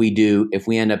 if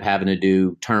we end up having to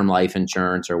do term life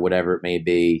insurance or whatever it may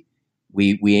be,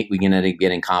 we can end up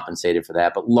getting compensated for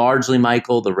that. But largely,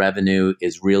 Michael, the revenue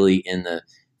is really in the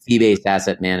fee-based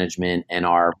asset management and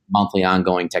our monthly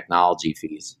ongoing technology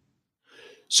fees.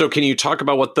 So can you talk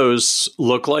about what those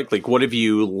look like? Like, what have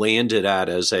you landed at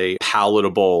as a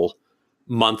palatable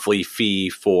monthly fee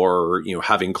for,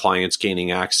 having clients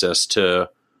gaining access to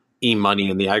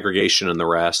e-money and the aggregation and the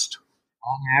rest?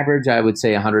 On average, I would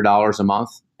say $100 a month.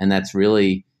 And that's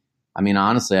really,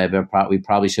 honestly, we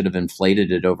probably should have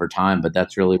inflated it over time, but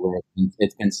that's really where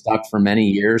it's been stuck for many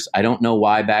years. I don't know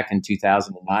why back in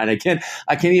 2009. I can't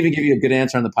even give you a good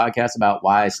answer on the podcast about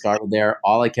why I started there.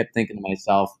 All I kept thinking to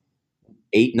myself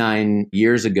 8-9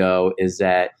 years ago is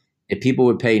that if people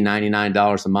would pay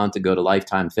 $99 a month to go to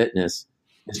Lifetime Fitness,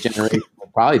 this generation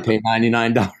would probably pay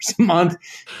 $99 a month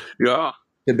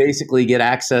to basically get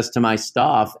access to my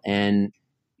stuff. And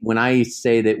when I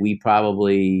say that we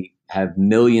probably have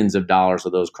millions of dollars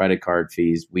of those credit card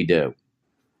fees, we do.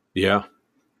 Yeah.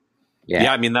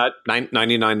 That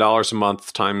 $99 a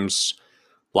month times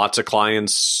lots of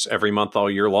clients every month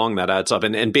all year long, that adds up.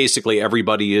 And basically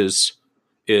everybody is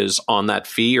on that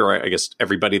fee, or I guess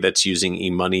everybody that's using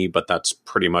e-money, but that's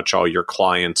pretty much all your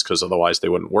clients because otherwise they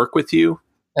wouldn't work with you.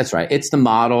 That's right. It's the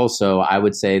model. So I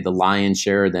would say the lion's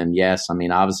share of them, yes.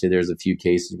 Obviously there's a few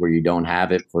cases where you don't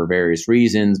have it for various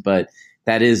reasons, but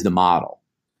that is the model.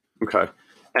 Okay.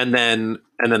 And then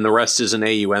the rest is an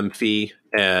AUM fee.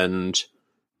 And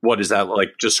what is that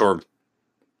like? Just sort of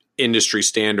industry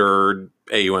standard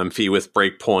AUM fee with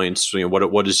breakpoints?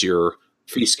 What does your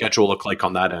fee schedule look like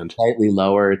on that end? Slightly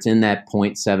lower. It's in that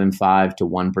 0.75 to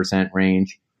 1%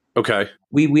 range. Okay.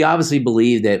 We obviously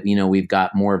believe that, we've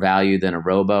got more value than a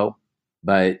robo,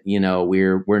 but,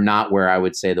 we're not where I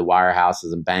would say the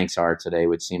wirehouses and banks are today,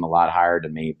 which seem a lot higher to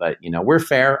me. But, we're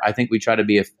fair. I think we try to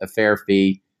be a fair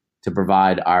fee to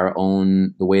provide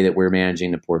the way that we're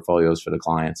managing the portfolios for the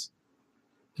clients.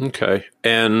 Okay.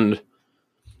 And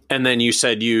then you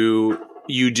said you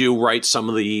do write some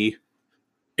of the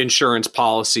insurance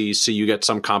policies, so you get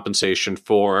some compensation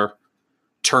for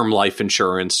term life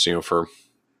insurance, for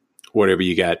whatever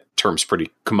you get. Term's pretty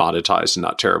commoditized and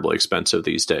not terribly expensive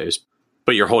these days,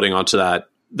 but you're holding on to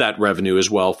that revenue as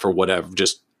well for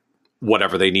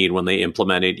whatever they need when they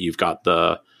implement it. You've got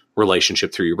the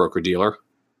relationship through your broker dealer.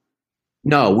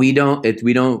 No, we don't.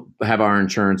 We don't have our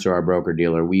insurance or our broker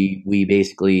dealer. We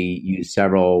basically use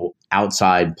several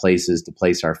outside places to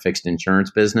place our fixed insurance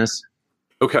business.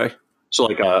 Okay. So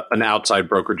like an outside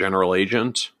broker general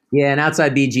agent? Yeah, an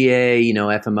outside BGA,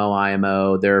 FMO,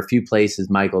 IMO. There are a few places,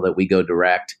 Michael, that we go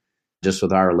direct just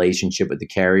with our relationship with the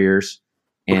carriers.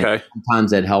 And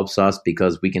sometimes that helps us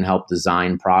because we can help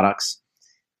design products,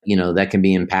 that can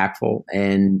be impactful.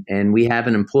 And we have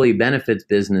an employee benefits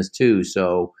business too.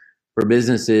 So for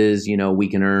businesses, we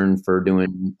can earn for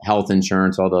doing health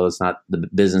insurance, although it's not the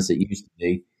business it used to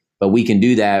be. But we can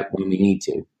do that when we need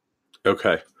to.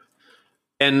 Okay.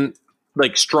 And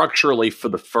like structurally for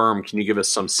the firm, can you give us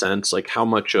some sense, like how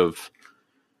much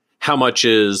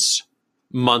is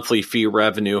monthly fee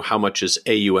revenue? How much is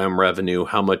AUM revenue?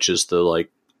 How much is the like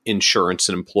insurance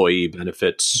and employee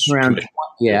benefits?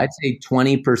 I'd say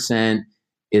 20%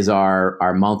 is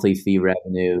our monthly fee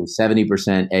revenue,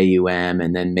 70% AUM,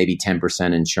 and then maybe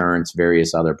 10% insurance,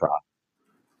 various other products.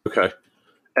 Okay.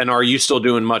 And are you still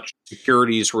doing much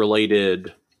securities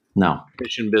related No.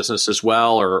 commission business as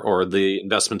well, or the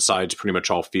investment side's pretty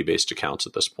much all fee-based accounts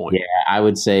at this point? Yeah, I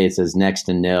would say it's as next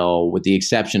to nil, with the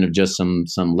exception of just some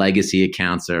legacy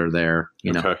accounts that are there.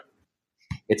 Okay.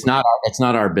 It's not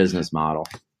our business model.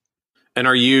 And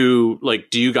are you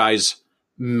do you guys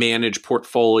manage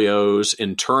portfolios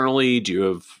internally? Do you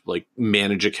have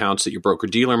manage accounts that your broker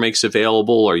dealer makes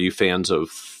available? Are you fans of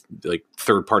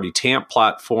third-party TAMP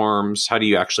platforms? How do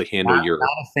you actually handle Not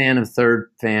a fan of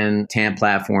TAMP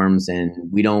platforms, and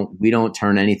we don't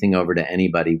turn anything over to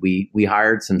anybody. We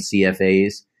hired some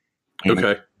CFAs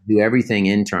and do everything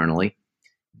internally.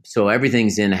 So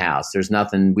everything's in-house. There's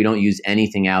nothing, we don't use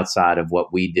anything outside of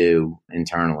what we do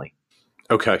internally.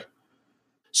 Okay.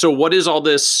 So what does all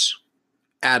this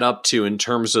add up to in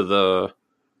terms of the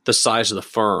size of the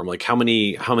firm? How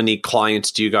many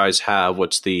clients do you guys have?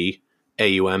 What's the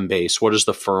AUM base? What does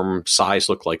the firm size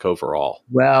look like overall?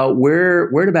 Well,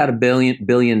 we're at about $1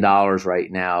 billion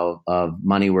right now of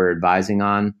money we're advising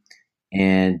on.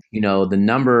 And, the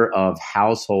number of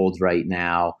households right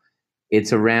now,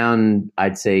 it's around,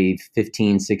 I'd say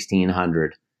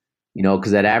 1,600,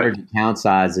 because that average account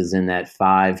size is in that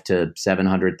 5 to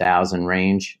 700,000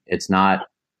 range. It's not,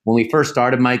 when we first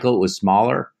started, Michael, it was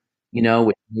smaller,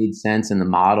 which made sense in the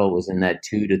model. It was in that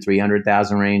 2 to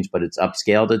 300,000 range, but it's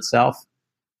upscaled itself.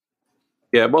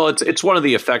 Yeah, well, it's one of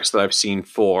the effects that I've seen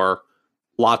for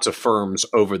lots of firms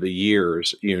over the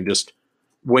years. Just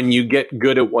when you get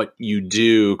good at what you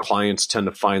do, clients tend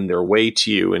to find their way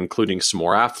to you, including some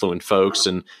more affluent folks,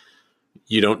 and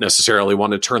you don't necessarily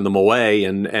want to turn them away.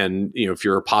 And if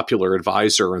you're a popular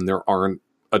advisor and there aren't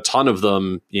a ton of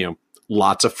them,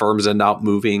 lots of firms end up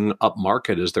moving up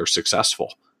market as they're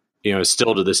successful.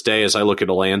 Still to this day, as I look at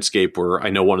a landscape where I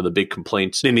know one of the big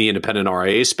complaints in the independent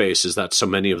RIA space is that so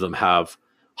many of them have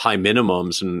high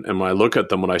minimums. And when I look at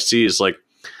them, what I see is I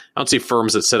don't see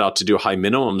firms that set out to do high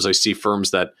minimums. I see firms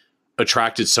that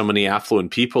attracted so many affluent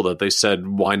people that they said,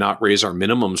 why not raise our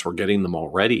minimums? We're getting them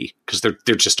already, because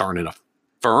there just aren't enough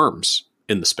firms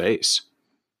in the space.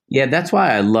 Yeah, that's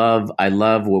why I love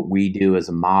what we do as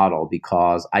a model,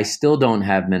 because I still don't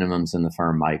have minimums in the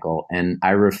firm, Michael, and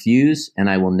I refuse, and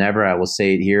I will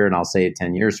say it here and I'll say it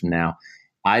 10 years from now.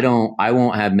 I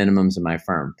won't have minimums in my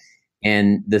firm.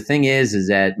 And the thing is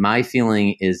that my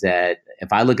feeling is that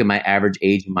if I look at my average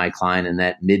age of my client in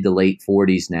that mid to late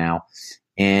 40s now,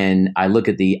 and I look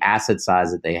at the asset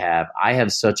size that they have, I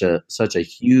have such a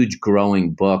huge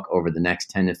growing book over the next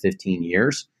 10 to 15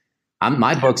 years.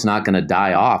 My book's not going to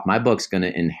die off. My book's going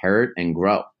to inherit and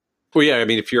grow. Well, yeah. I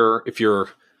mean, if your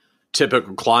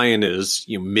typical client is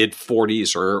mid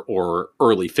 40s or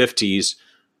early 50s,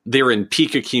 they're in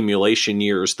peak accumulation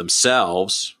years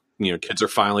themselves. Kids are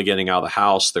finally getting out of the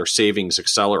house. Their savings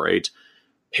accelerate.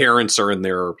 Parents are in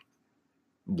their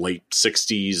late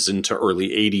 60s into early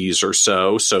 80s or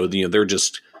so. So they're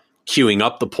just queuing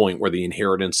up the point where the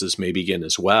inheritances may begin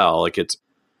as well. It's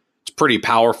pretty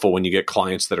powerful when you get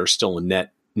clients that are still in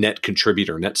net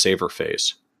contributor, net saver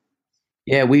phase.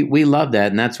 Yeah, we love that.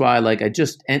 And that's why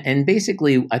and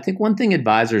basically I think one thing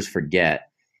advisors forget,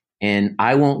 and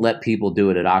I won't let people do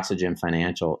it at Oxygen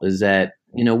Financial, is that,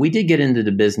 we did get into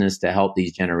the business to help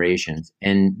these generations.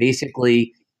 And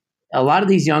basically a lot of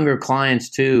these younger clients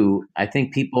too, I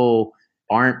think people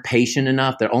aren't patient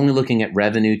enough. They're only looking at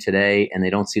revenue today, and they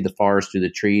don't see the forest through the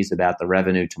trees about the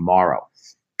revenue tomorrow.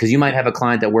 Because you might have a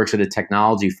client that works at a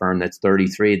technology firm that's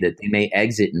 33 that they may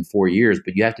exit in 4 years,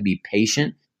 but you have to be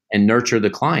patient and nurture the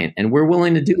client. And we're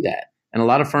willing to do that. And a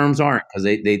lot of firms aren't, because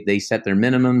they set their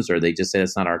minimums, or they just say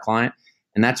it's not our client.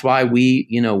 And that's why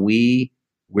we're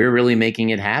really making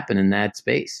it happen in that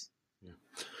space.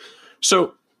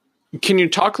 So can you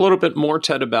talk a little bit more,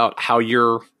 Ted, about how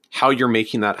you're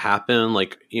making that happen?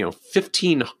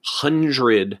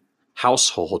 1,500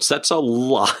 households. That's a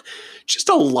lot. Just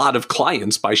a lot of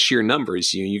clients by sheer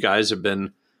numbers. You guys have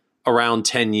been around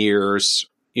 10 years.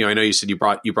 I know you said you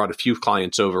brought a few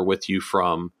clients over with you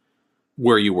from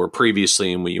where you were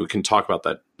previously, and we can talk about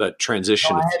that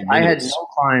transition. I had no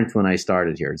clients when I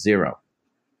started here, zero.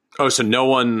 Oh, so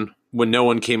when no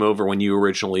one came over when you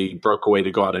originally broke away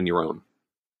to go out on your own.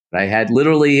 I had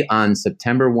literally on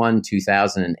September 1,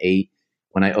 2008,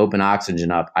 when I opened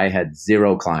Oxygen up, I had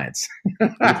zero clients.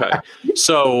 Okay.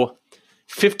 So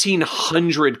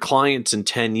 1,500 clients in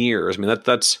 10 years. I mean,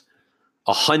 that's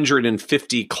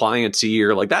 150 clients a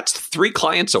year. That's 3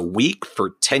 clients a week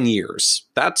for 10 years.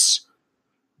 That's,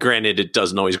 granted, it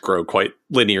doesn't always grow quite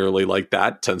linearly like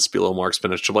that. Tends to be a little more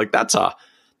exponential.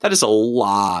 That is a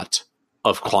lot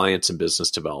of clients and business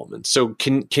development. So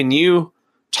can you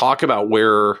talk about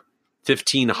where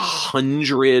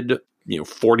 1,500,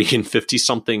 40 and 50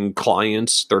 something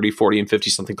clients, 30, 40 and 50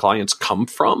 something clients come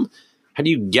from? How do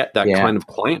you get that kind of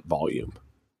client volume?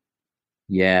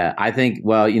 Yeah, I think,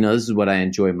 this is what I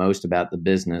enjoy most about the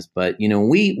business. But, when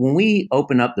we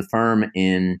opened up the firm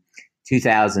in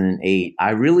 2008, I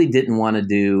really didn't want to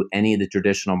do any of the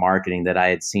traditional marketing that I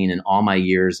had seen in all my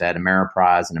years at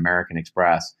Ameriprise and American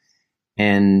Express.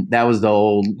 And that was the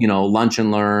old, lunch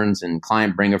and learns and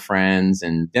client bring a friends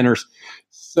and dinner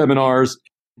seminars.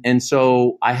 And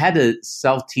so I had to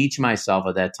self-teach myself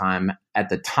at that time. At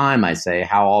the time, I say,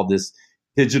 how all this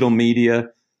digital media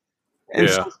and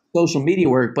social media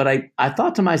work. But I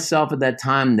thought to myself at that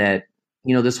time that,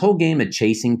 this whole game of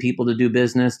chasing people to do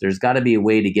business, there's got to be a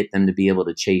way to get them to be able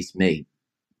to chase me.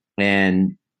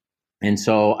 And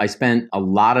so I spent a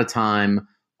lot of time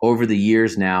over the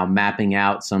years now mapping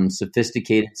out some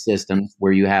sophisticated systems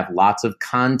where you have lots of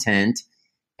content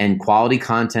and quality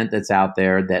content that's out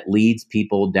there that leads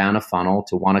people down a funnel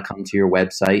to want to come to your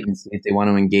website and see if they want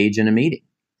to engage in a meeting.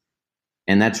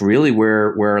 And that's really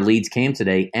where our leads came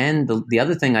today. And the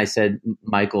other thing I said,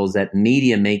 Michael, is that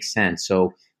media makes sense.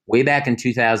 So way back in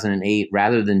 2008,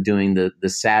 rather than doing the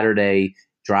Saturday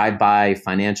drive-by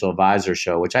financial advisor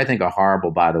show, which I think are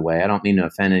horrible, by the way. I don't mean to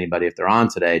offend anybody if they're on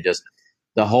today. Just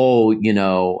the whole,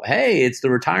 hey, it's the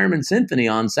Retirement Symphony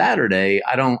on Saturday.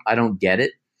 I don't get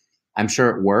it. I'm sure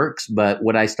it works. But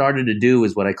what I started to do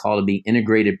is what I call to be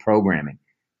integrated programming.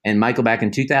 And Michael, back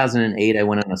in 2008, I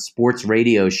went on a sports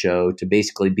radio show to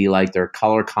basically be like their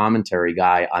color commentary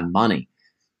guy on money.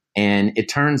 And it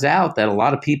turns out that a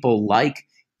lot of people like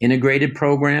integrated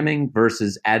programming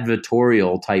versus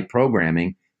advertorial type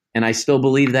programming. And I still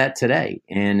believe that today.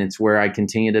 And it's where I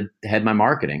continue to head my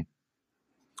marketing.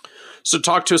 So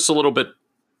talk to us a little bit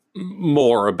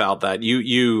more about that.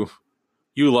 You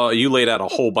laid out a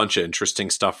whole bunch of interesting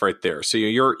stuff right there. So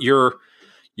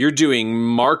you're doing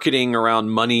marketing around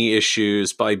money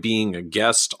issues by being a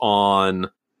guest on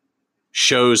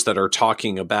shows that are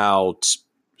talking about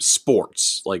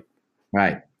sports. Like,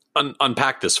 right.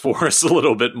 Unpack this for us a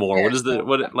little bit more. Yeah.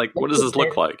 What does this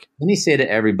look like? Let me say to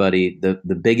everybody,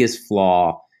 the biggest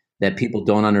flaw that people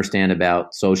don't understand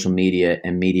about social media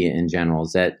and media in general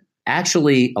is that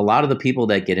actually a lot of the people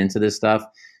that get into this stuff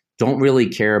don't really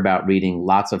care about reading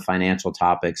lots of financial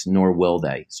topics, nor will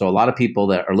they. So a lot of people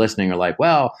that are listening are like,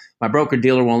 well, my broker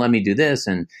dealer won't let me do this,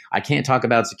 and I can't talk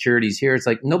about securities here. It's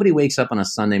like nobody wakes up on a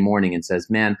Sunday morning and says,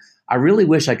 man, I really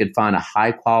wish I could find a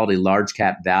high quality, large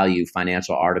cap value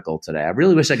financial article today. I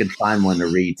really wish I could find one to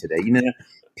read today.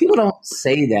 People don't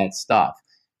say that stuff.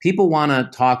 People want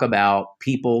to talk about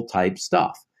people type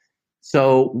stuff.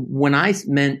 So when I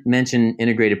mention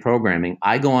integrated programming,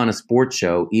 I go on a sports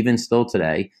show, even still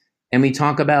today, and we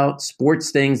talk about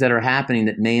sports things that are happening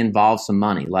that may involve some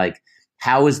money. Like,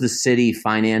 how is the city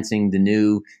financing the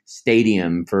new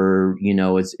stadium for,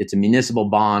 it's a municipal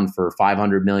bond for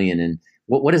 $500 million, and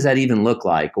what does that even look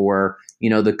like? Or,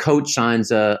 the coach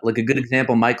signs a good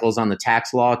example, Michael's on the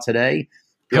tax law today.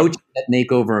 Yep. Coaches that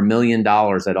make over $1 million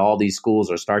at all these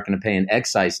schools are starting to pay an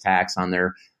excise tax on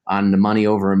the money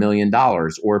over $1 million,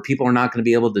 or people are not going to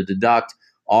be able to deduct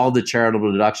all the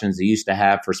charitable deductions they used to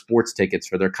have for sports tickets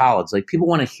for their college. Like, people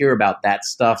want to hear about that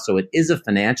stuff. So it is a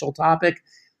financial topic,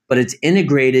 but it's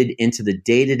integrated into the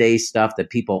day-to-day stuff that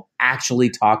people actually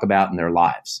talk about in their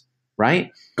lives,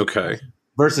 right? Okay.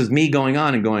 Versus me going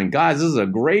on and going, guys, this is a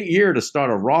great year to start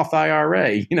a Roth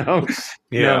IRA,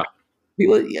 Yeah.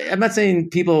 People, I'm not saying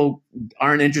people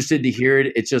aren't interested to hear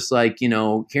it. It's just like,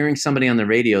 hearing somebody on the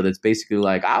radio that's basically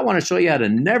like, I want to show you how to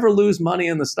never lose money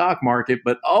in the stock market,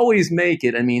 but always make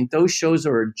it. I mean, those shows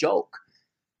are a joke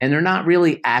and they're not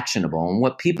really actionable. And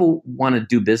what people want to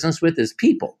do business with is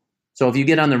people. So if you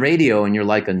get on the radio and you're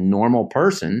like a normal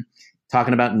person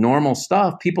talking about normal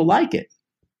stuff, people like it.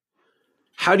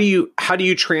 How do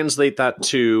you translate that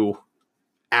to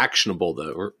actionable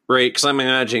though? Right? Because I'm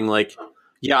imagining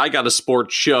I got a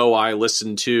sports show I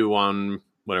listen to on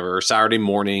Saturday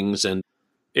mornings, and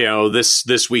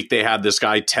this week they had this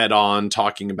guy Ted on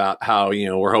talking about how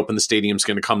we're hoping the stadium's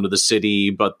going to come to the city,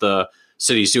 but the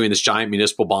city's doing this giant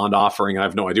municipal bond offering. I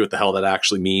have no idea what the hell that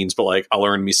actually means, but I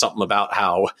learned me something about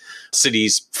how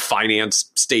cities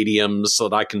finance stadiums so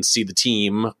that I can see the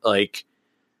team.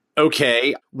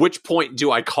 Okay, which point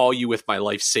do I call you with my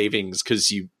life savings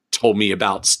because you told me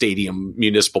about stadium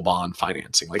municipal bond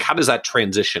financing? How does that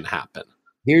transition happen?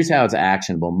 Here's how it's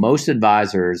actionable. Most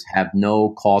advisors have no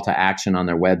call to action on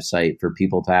their website for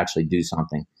people to actually do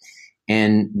something.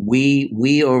 And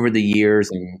we over the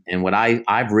years, and what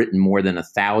I've written more than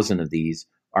 1,000 of these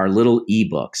are little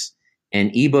ebooks. And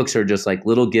ebooks are just like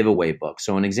little giveaway books.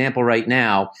 So an example right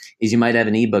now is you might have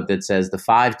an ebook that says the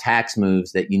 5 tax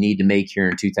moves that you need to make here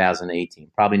in 2018.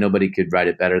 Probably nobody could write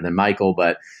it better than Michael.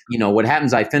 But, what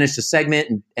happens, I finish the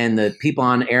segment and the people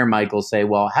on air, Michael, say,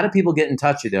 well, how do people get in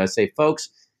touch with you? I say, folks,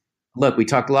 look, we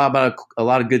talked a lot about a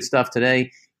lot of good stuff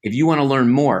today. If you want to learn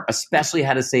more, especially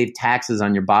how to save taxes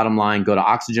on your bottom line, go to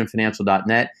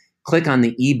oxygenfinancial.net. Click on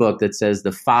the ebook that says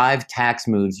the 5 tax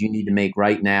moves you need to make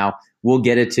right now. We'll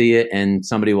get it to you, and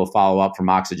somebody will follow up from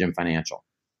Oxygen Financial.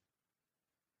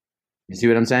 You see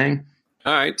what I'm saying?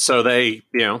 All right. So they,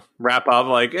 wrap up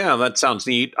like, yeah, that sounds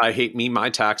neat. I hate my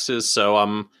taxes. So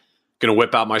I'm going to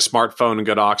whip out my smartphone and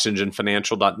go to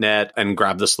oxygenfinancial.net and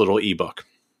grab this little ebook.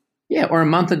 Yeah. Or a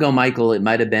month ago, Michael, it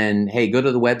might have been, hey, go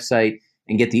to the website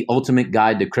and get the ultimate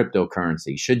guide to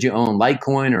cryptocurrency. Should you own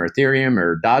Litecoin or Ethereum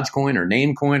or Dogecoin or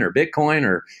Namecoin or Bitcoin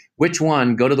or which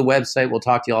one? Go to the website. We'll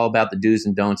talk to you all about the do's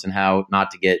and don'ts and how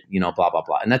not to get, blah, blah,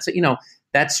 blah. And that's,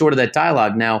 that's sort of that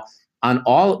dialogue. Now,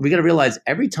 we got to realize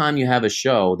every time you have a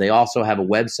show, they also have a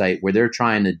website where they're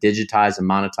trying to digitize and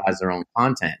monetize their own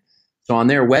content. So on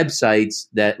their websites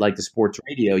that like the sports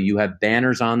radio, you have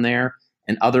banners on there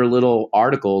and other little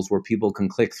articles where people can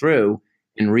click through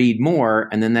and read more,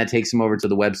 and then that takes them over to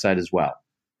the website as well.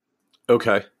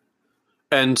 Okay.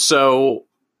 And so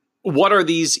what are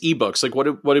these ebooks? Like what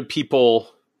do people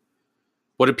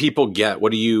get?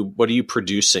 What are you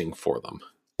producing for them?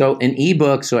 So an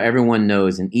ebook, so everyone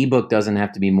knows, an ebook doesn't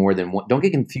have to be more than one. Don't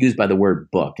get confused by the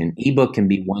word book. An ebook can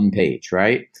be one page,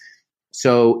 right?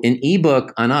 So an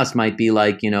ebook on us might be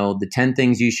like, the 10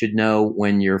 things you should know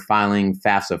when you're filing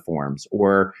FAFSA forms,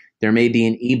 or there may be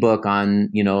an ebook on,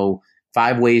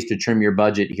 5 ways to trim your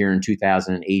budget here in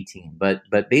 2018. But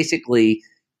basically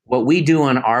what we do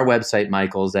on our website,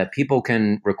 Michael, is that people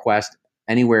can request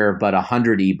anywhere but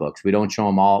 100 ebooks. We don't show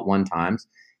them all at one time.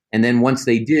 And then once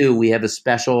they do, we have a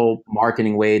special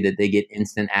marketing way that they get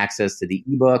instant access to the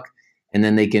ebook, and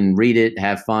then they can read it,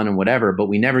 have fun and whatever. But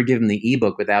we never give them the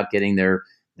ebook without getting their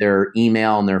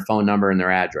email and their phone number and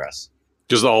their address.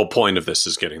 Because the whole point of this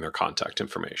is getting their contact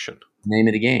information. Name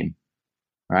of the game.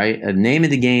 Right? A name of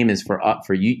the game is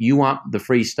for you. You want the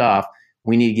free stuff.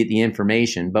 We need to get the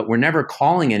information, but we're never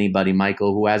calling anybody,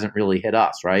 Michael, who hasn't really hit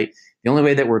us, right? The only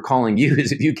way that we're calling you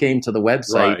is if you came to the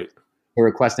website to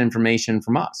request information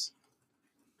from us.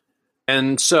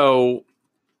 And so,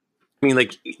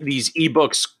 like these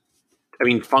ebooks,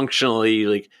 functionally,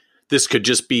 like this could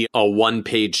just be a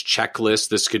 1-page checklist.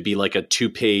 This could be like a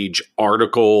 2-page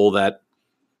article that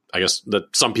I guess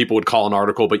that some people would call an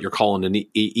article, but you're calling an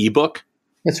ebook.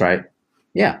 That's right.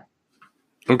 Yeah.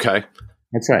 Okay.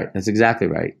 That's right. That's exactly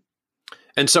right.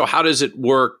 And so how does it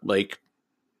work? Like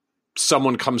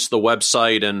someone comes to the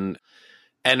website and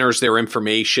enters their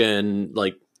information,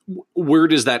 like where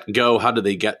does that go? How do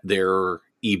they get their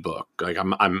ebook? Like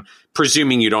I'm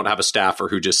presuming you don't have a staffer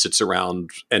who just sits around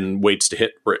and waits to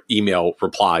hit email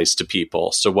replies to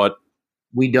people. So what?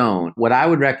 We don't. What I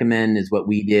would recommend is what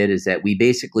we did is that we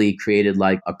basically created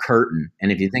like a curtain. And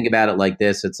if you think about it like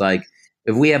this, it's like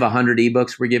if we have 100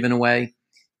 ebooks we're giving away,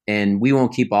 and we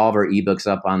won't keep all of our ebooks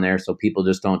up on there so people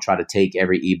just don't try to take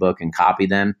every ebook and copy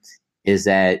them, is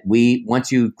that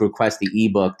once you request the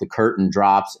ebook, the curtain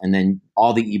drops and then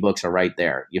all the ebooks are right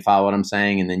there. You follow what I'm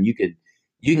saying? And then you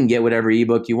can get whatever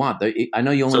ebook you want. I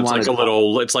know you only want it's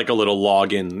like a little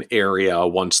login area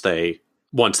once they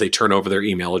turn over their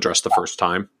email address the first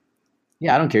time.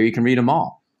 Yeah, I don't care. You can read them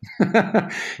all. I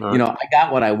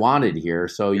got what I wanted here,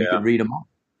 so you can read them all.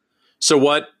 So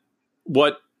what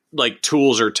like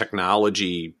tools or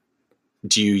technology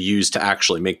do you use to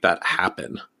actually make that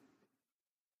happen?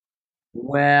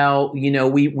 Well,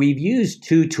 we've used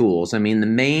 2 tools. The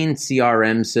main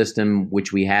CRM system,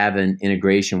 which we have an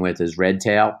integration with, is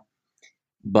Redtail.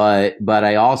 But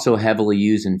I also heavily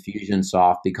use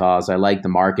Infusionsoft because I like the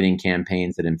marketing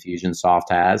campaigns that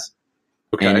Infusionsoft has.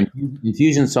 Okay. And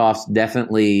Infusionsoft's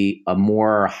definitely a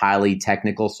more highly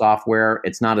technical software.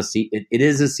 It's not it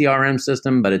is a CRM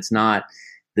system, but it's not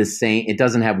the same. It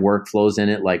doesn't have workflows in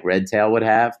it like Redtail would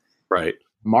have. Right.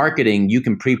 Marketing, you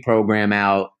can pre-program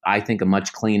out, I think, a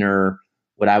much cleaner,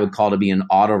 what I would call to be an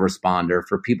autoresponder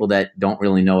for people that don't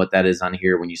really know what that is on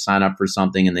here. When you sign up for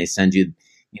something and they send you,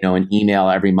 an email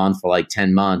every month for like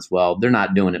 10 months, well, they're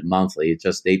not doing it monthly. It's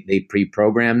just they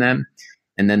pre-program them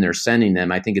and then they're sending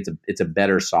them. I think it's a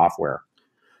better software.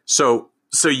 So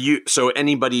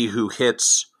anybody who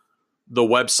hits the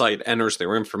website, enters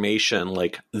their information,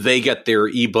 like they get their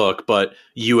ebook, but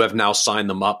you have now signed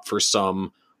them up for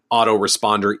some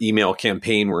autoresponder email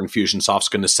campaign where Infusionsoft's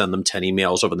going to send them 10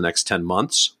 emails over the next 10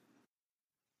 months?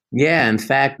 Yeah, in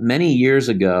fact, many years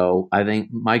ago, I think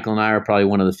Michael and I are probably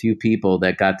one of the few people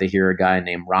that got to hear a guy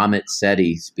named Ramit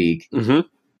Sethi speak. Mm-hmm.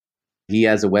 He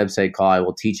has a website called I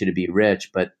Will Teach You to Be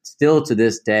Rich, but still to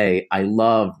this day, I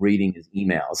love reading his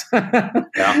emails.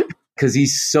 Yeah. Because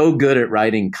he's so good at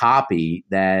writing copy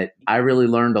that I really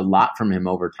learned a lot from him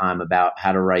over time about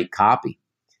how to write copy.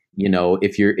 You know,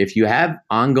 if you have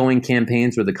ongoing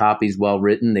campaigns where the copy is well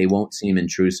written, they won't seem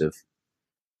intrusive.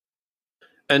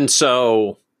 And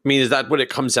so, I mean, is that what it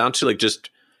comes down to? Like, just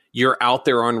you're out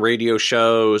there on radio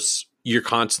shows, you're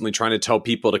constantly trying to tell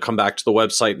people to come back to the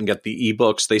website and get the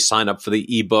ebooks. They sign up for the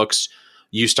ebooks.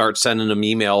 You start sending them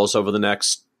emails over the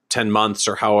next 10 months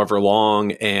or however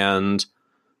long, and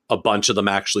a bunch of them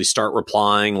actually start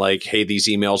replying like, hey, these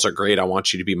emails are great. I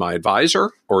want you to be my advisor.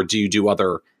 Or do you do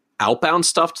other outbound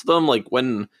stuff to them? Like,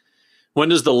 when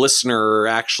does the listener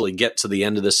actually get to the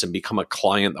end of this and become a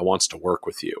client that wants to work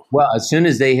with you? Well, as soon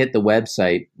as they hit the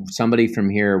website, somebody from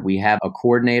here, we have a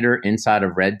coordinator inside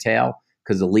of Redtail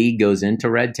because the lead goes into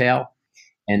Redtail,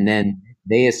 and then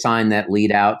they assign that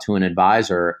lead out to an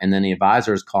advisor, and then the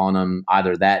advisor is calling them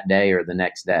either that day or the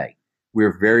next day.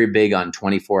 We're very big on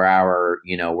 24-hour,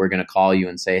 we're going to call you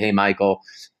and say, hey, Michael,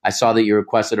 I saw that you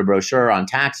requested a brochure on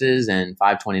taxes and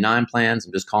 529 plans.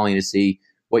 I'm just calling you to see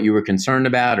what you were concerned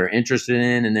about or interested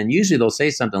in. And then usually they'll say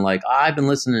something like, I've been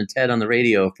listening to Ted on the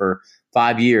radio for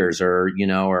 5 years, or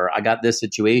I got this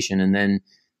situation. And then,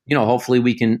 hopefully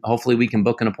we can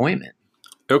book an appointment.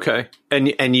 Okay.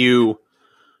 And you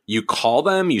call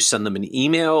them, you send them an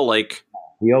email, like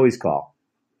we always call.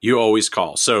 You always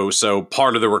call. So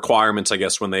part of the requirements, I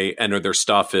guess, when they enter their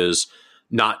stuff is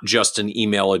not just an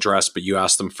email address, but you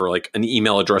ask them for like an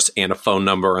email address and a phone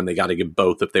number, and they got to give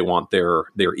both if they want their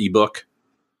ebook.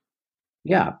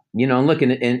 Yeah. And look,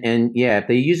 and yeah, if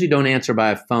they usually don't answer by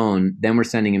a phone, then we're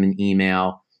sending them an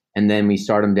email, and then we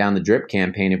start them down the drip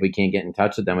campaign if we can't get in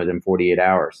touch with them within 48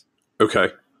 hours. Okay.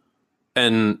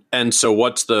 And so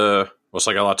what's I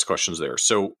got lots of questions there.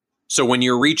 So when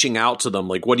you're reaching out to them,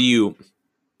 like, what do you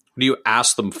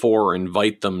ask them for or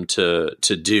invite them to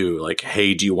do? Like,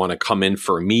 hey, do you want to come in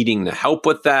for a meeting to help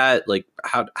with that? Like,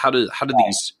 how do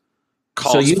these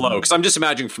calls flow? Because I'm just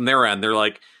imagining from their end, they're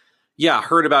like, yeah, I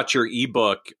heard about your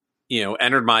ebook,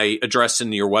 entered my address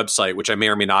into your website, which I may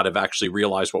or may not have actually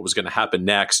realized what was going to happen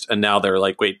next. And now they're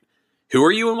like, wait, who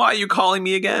are you and why are you calling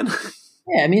me again?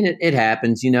 Yeah, I mean, it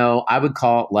happens. I would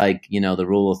call it like, the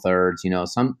rule of thirds.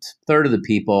 Some third of the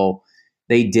people,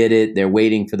 they did it. They're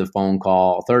waiting for the phone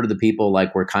call. A third of the people,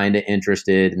 like, were kind of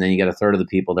interested. And then you get a third of the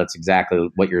people, that's exactly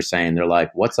what you're saying. They're like,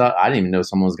 what's up? I didn't even know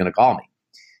someone was going to call me.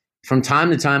 From time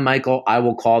to time, Michael, I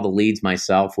will call the leads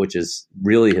myself, which is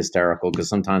really hysterical because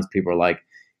sometimes people are like,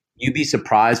 you'd be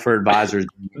surprised for advisors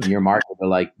in your market. They're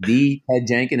like, the Ted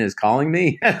Jenkins is calling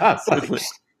me? I was like,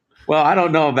 well, I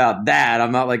don't know about that.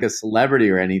 I'm not like a celebrity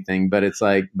or anything, but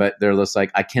but they're just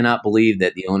like, I cannot believe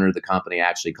that the owner of the company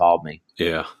actually called me.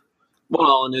 Yeah.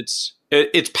 Well, and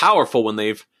it's powerful when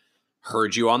they've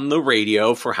heard you on the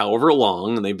radio for however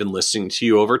long, and they've been listening to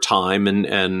you over time,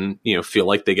 and feel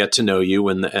like they get to know you,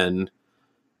 and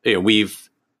we've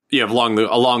long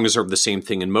observed the same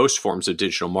thing in most forms of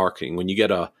digital marketing. When you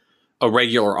get a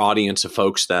regular audience of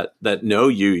folks that know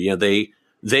you,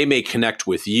 they may connect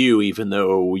with you even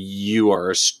though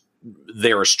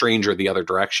they're a stranger the other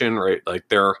direction, right? Like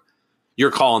you're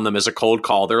calling them as a cold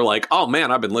call. They're like, oh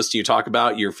man, I've been listening to you talk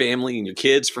about your family and your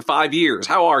kids for 5 years.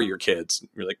 How are your kids?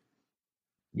 You're like,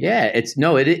 yeah, it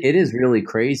is really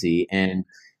crazy. And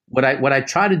what I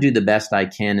try to do the best I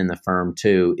can in the firm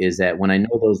too, is that when I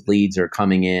know those leads are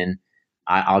coming in,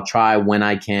 I'll try when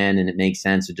I can, and it makes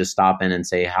sense to just stop in and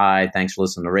say, hi, thanks for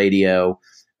listening to radio.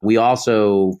 We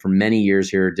also, for many years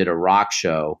here, did a rock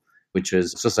show, which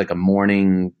was just like a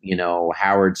morning,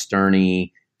 Howard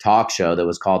Stern-y talk show that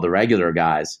was called The Regular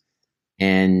Guys.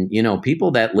 And,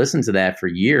 people that listen to that for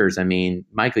years, I mean,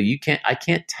 Michael, I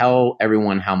can't tell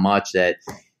everyone how much that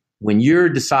when you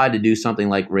decide to do something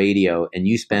like radio and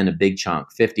you spend a big chunk,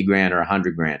 50 grand or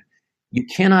 100 grand, you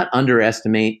cannot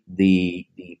underestimate the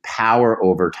power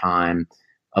over time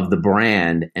of the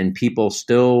brand and people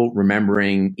still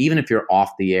remembering, even if you're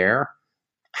off the air,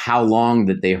 how long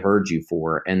that they heard you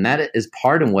for. And that is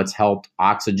part of what's helped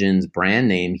Oxygen's brand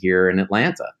name here in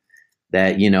Atlanta.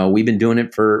 That, we've been doing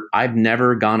it I've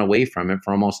never gone away from it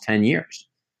for almost 10 years.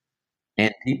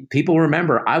 And people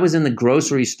remember, I was in the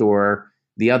grocery store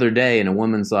the other day and a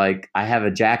woman's like, I have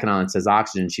a jacket on that says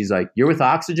Oxygen. She's like, you're with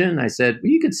Oxygen? I said,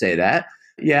 well, you could say that.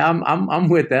 Yeah, I'm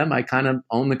with them. I kind of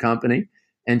own the company.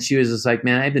 And she was just like,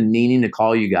 man, I've been meaning to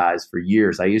call you guys for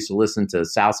years. I used to listen to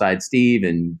Southside Steve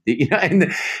and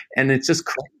it's just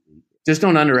crazy. just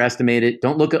don't underestimate it.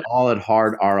 Don't look at all at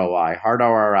hard ROI. Hard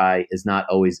ROI is not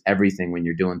always everything when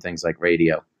you're doing things like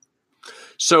radio.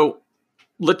 So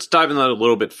let's dive in that a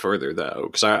little bit further, though,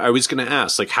 because I was going to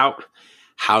ask, like,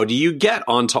 how do you get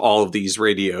onto all of these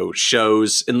radio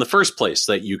shows in the first place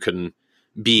that you can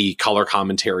be color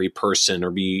commentary person or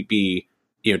be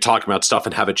talking about stuff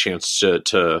and have a chance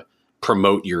to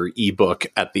promote your ebook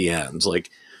at the end? Like,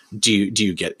 do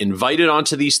you get invited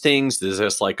onto these things? Is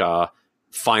this like a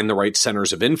find the right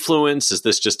centers of influence? Is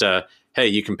this just a, hey,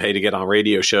 you can pay to get on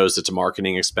radio shows, it's a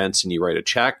marketing expense and you write a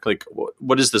check? Like,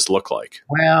 what does this look like?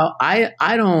 Well, I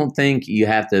don't think you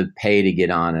have to pay to get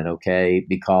on it, okay?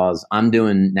 Because I'm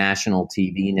doing national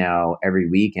TV now every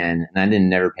weekend and I didn't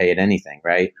never pay it anything,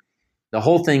 right? The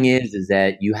whole thing is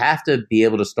that you have to be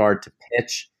able to start to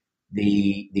pitch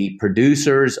the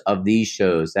producers of these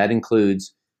shows. That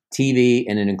includes TV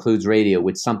and it includes radio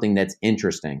with something that's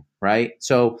interesting, right?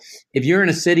 So if you're in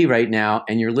a city right now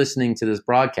and you're listening to this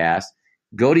broadcast,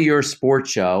 go to your sports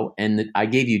show. And I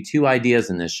gave you two ideas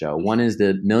in this show. One is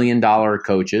the $1 million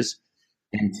coaches,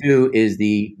 and two is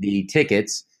the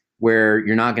tickets where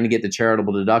you're not going to get the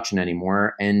charitable deduction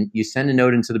anymore. And you send a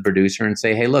note into the producer and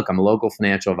say, hey, look, I'm a local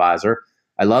financial advisor.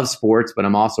 I love sports, but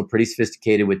I'm also pretty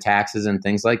sophisticated with taxes and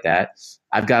things like that.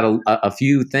 I've got a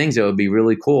few things that would be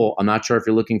really cool. I'm not sure if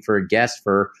you're looking for a guest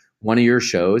for one of your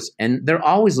shows. And they're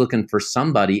always looking for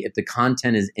somebody if the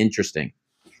content is interesting.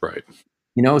 Right.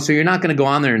 So you're not going to go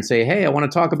on there and say, hey, I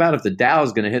want to talk about if the Dow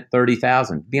is going to hit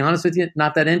 30,000. To be honest with you,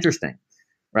 not that interesting.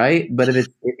 Right. But if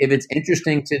it's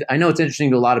interesting I know it's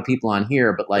interesting to a lot of people on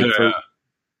here, but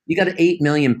you got 8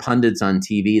 million pundits on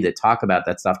TV that talk about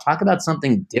that stuff. Talk about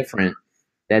something different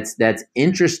that's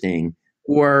interesting.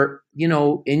 Or,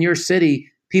 in your city,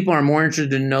 people are more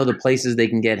interested to know the places they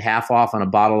can get half off on a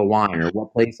bottle of wine or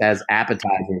what place has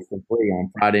appetizers for free on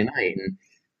Friday night. And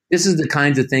this is the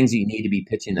kinds of things that you need to be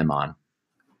pitching them on.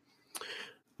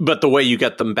 But the way you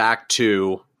get them back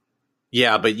to,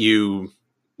 but you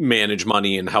manage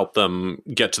money and help them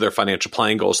get to their financial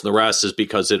planning goals and the rest is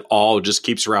because it all just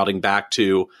keeps routing back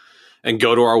to, and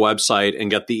go to our website and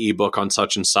get the ebook on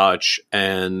such and such.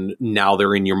 And now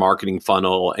they're in your marketing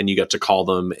funnel and you get to call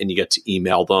them and you get to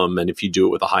email them. And if you do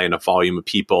it with a high enough volume of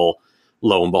people,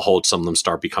 lo and behold, some of them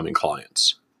start becoming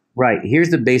clients. Right. Here's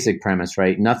the basic premise,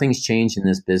 right? Nothing's changed in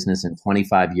this business in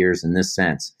 25 years in this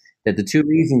sense, that the two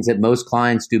reasons that most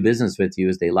clients do business with you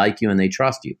is they like you and they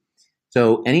trust you.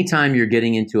 So anytime you're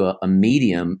getting into a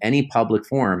medium, any public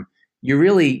forum, you're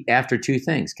really after two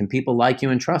things. Can people like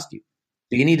you and trust you?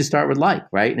 So you need to start with like,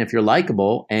 right? And if you're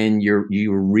likable and you're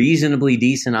reasonably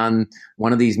decent on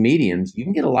one of these mediums, you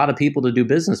can get a lot of people to do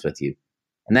business with you.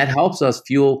 And that helps us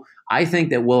fuel. I think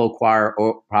that we'll acquire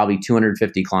probably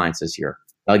 250 clients this year.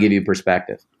 I'll give you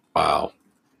perspective. Wow.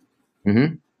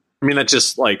 Mm-hmm. I mean, that's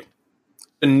just like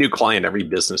a new client every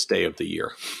business day of the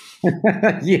year.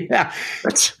 Yeah.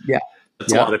 That's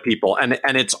a lot of people. And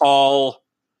it's all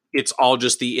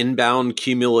just the inbound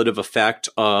cumulative effect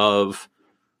of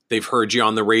they've heard you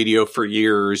on the radio for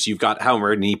years. You've got how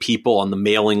many people on the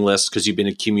mailing list because you've been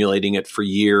accumulating it for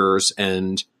years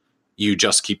and you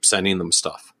just keep sending them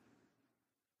stuff.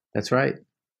 That's right.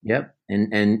 Yep.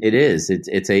 And it is.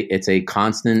 It's a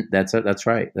constant. That's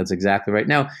right. That's exactly right.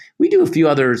 Now, we do a few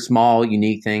other small,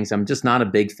 unique things. I'm just not a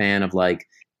big fan of like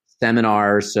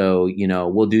seminars. So,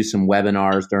 we'll do some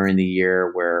webinars during the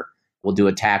year where we'll do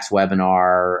a tax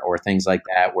webinar or things like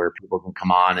that where people can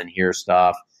come on and hear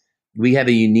stuff. We have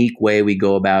a unique way we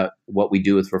go about what we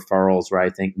do with referrals where I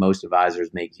think most advisors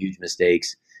make huge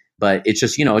mistakes. But it's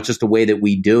just, it's just a way that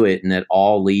we do it. And that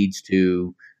all leads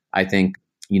to, I think,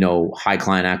 high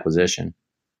client acquisition.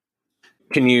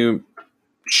 Can you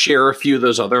share a few of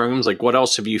those other ones? Like what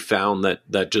else have you found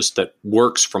that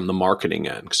works from the marketing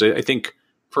end? Because I think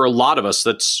for a lot of us,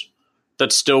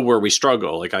 that's still where we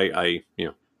struggle. Like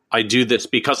I do this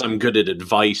because I'm good at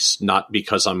advice, not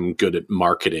because I'm good at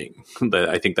marketing.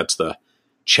 I think that's the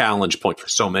challenge point for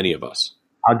so many of us.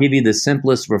 I'll give you the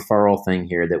simplest referral thing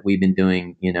here that we've been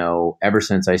doing, ever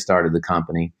since I started the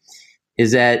company.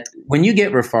 Is that when you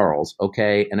get referrals,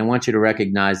 okay, and I want you to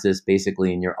recognize this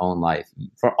basically in your own life.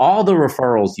 For all the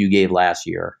referrals you gave last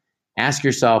year, ask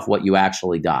yourself what you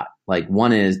actually got. Like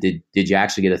one is, did you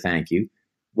actually get a thank you?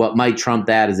 What might trump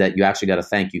that is that you actually got a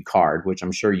thank you card, which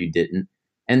I'm sure you didn't.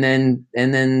 And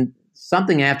then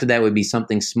something after that would be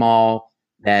something small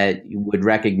that you would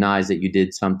recognize that you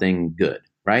did something good,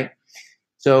 right?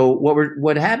 So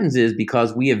what happens is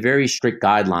because we have very strict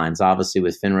guidelines, obviously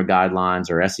with FINRA guidelines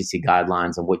or SEC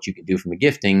guidelines on what you can do from a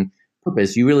gifting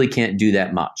purpose, you really can't do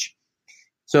that much.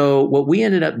 So what we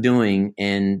ended up doing,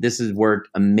 and this has worked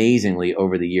amazingly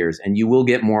over the years, and you will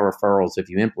get more referrals if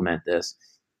you implement this,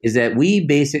 is that we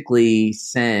basically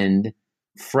send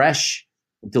fresh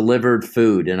delivered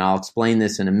food, and I'll explain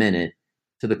this in a minute,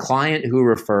 to the client who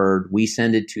referred. We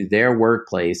send it to their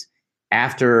workplace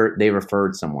after they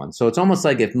referred someone. So it's almost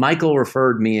like if Michael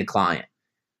referred me a client,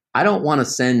 I don't want to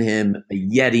send him a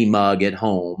Yeti mug at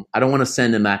home. I don't want to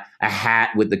send him a hat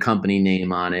with the company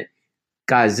name on it.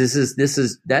 Guys, this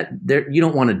is that there. You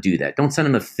don't want to do that. Don't send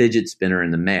him a fidget spinner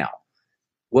in the mail.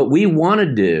 What we want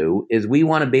to do is we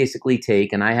want to basically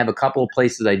take, and I have a couple of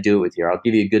places I do it with here. I'll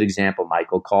give you a good example,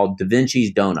 Michael, called Da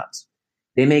Vinci's Donuts.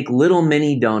 They make little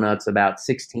mini donuts, about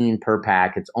 16 per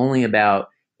pack. It's only about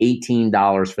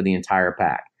 $18 for the entire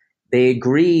pack. They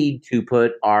agreed to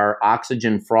put our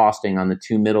Oxygen frosting on the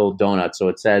two middle donuts, so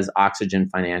it says Oxygen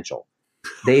Financial.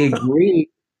 They agreed.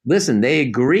 Listen, they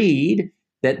agreed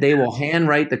that they will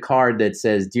handwrite the card that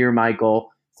says, "Dear Michael,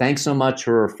 thanks so much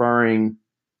for referring,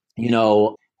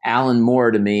 Alan Moore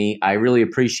to me. I really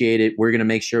appreciate it. We're going to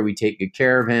make sure we take good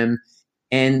care of him."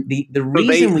 And the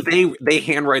reason they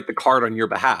handwrite the card on your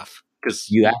behalf because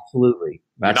you absolutely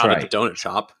that's you're not right. at the donut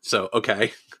shop. So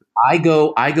okay. I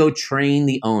go train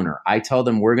the owner. I tell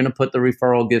them we're going to put the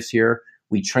referral gifts here.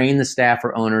 We train the staff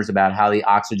or owners about how the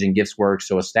Oxygen gifts work.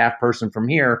 So a staff person from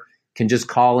here can just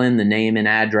call in the name and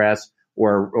address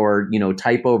or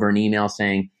type over an email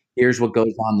saying, here's what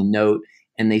goes on the note,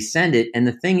 and they send it. And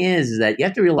the thing is that you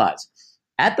have to realize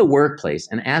at the workplace,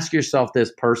 and ask yourself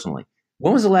this personally,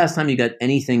 when was the last time you got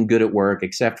anything good at work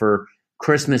except for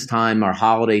Christmas time or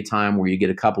holiday time where you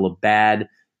get a couple of bad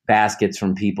baskets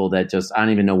from people that just, I don't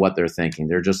even know what they're thinking.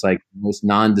 They're just like most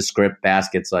nondescript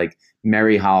baskets, like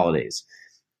Merry Holidays.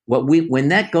 When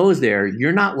that goes there,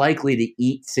 you're not likely to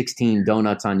eat 16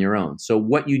 donuts on your own. So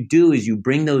what you do is you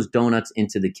bring those donuts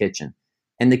into the kitchen.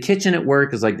 And the kitchen at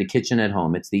work is like the kitchen at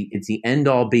home. It's the end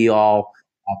all be all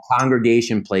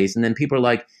congregation place. And then people are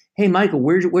like, "Hey, Michael,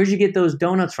 where'd you get those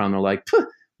donuts from?" They're like,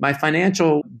 "My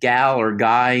financial gal or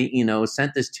guy,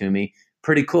 sent this to me.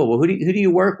 Pretty cool. Well, who do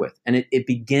you work with?" And it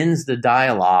begins the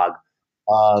dialogue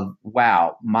of,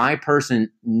 wow, my person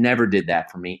never did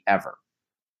that for me ever.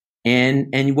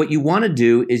 And what you want to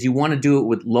do is you want to do it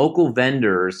with local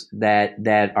vendors that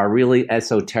are really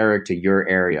esoteric to your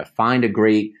area. Find a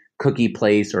great cookie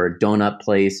place or a donut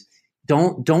place.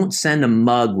 Don't send a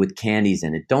mug with candies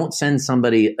in it. Don't send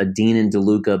somebody a Dean and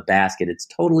DeLuca basket. It's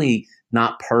totally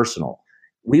not personal.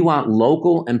 We want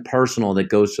local and personal that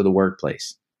goes to the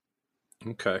workplace.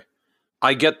 Okay.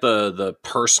 I get the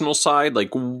personal side. Like,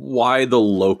 why the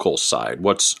local side?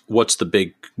 What's the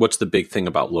big thing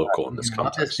about local in this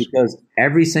context? Because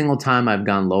every single time I've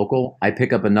gone local, I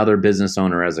pick up another business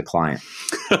owner as a client.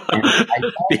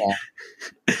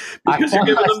 Because you're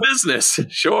giving them business.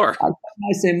 Sure.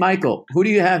 I say, "Michael, who do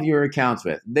you have your accounts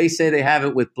with?" They say they have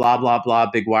it with blah, blah, blah,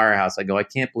 big wirehouse. I go, "I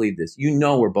can't believe this.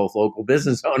 We're both local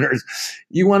business owners.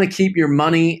 You want to keep your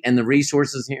money and the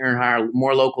resources here and hire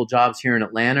more local jobs here in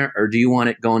Atlanta, or do you want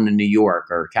it going to New York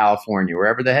or California,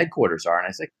 wherever the headquarters are?" And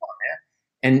I say, "Come on, man."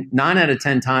 And 9 out of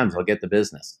 10 times I'll get the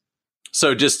business.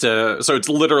 So so it's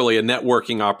literally a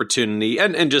networking opportunity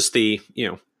and just the,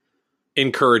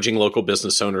 encouraging local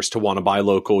business owners to want to buy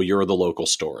local. You're the local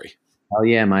story. Oh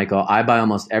yeah, Michael. I buy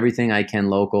almost everything I can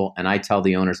local, and I tell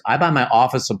the owners, I buy my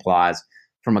office supplies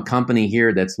from a company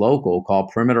here that's local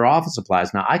called Perimeter Office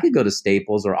Supplies. Now, I could go to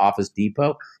Staples or Office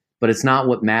Depot, but it's not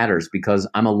what matters because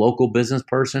I'm a local business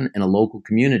person in a local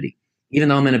community. Even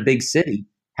though I'm in a big city,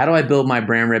 how do I build my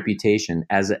brand reputation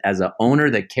as an owner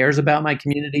that cares about my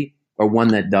community or one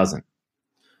that doesn't?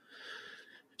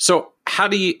 So how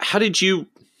did you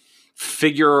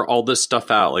figure all this stuff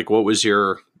out? Like, what was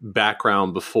your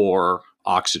background before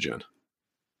Oxygen?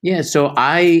 Yeah, so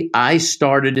I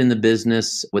started in the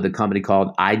business with a company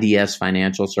called IDS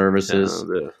Financial Services.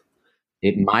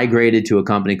 It migrated to a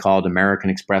company called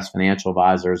American Express Financial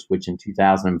Advisors, which in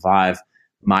 2005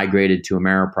 migrated to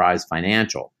Ameriprise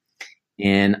Financial.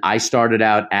 And I started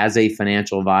out as a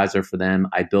financial advisor for them.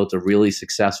 I built a really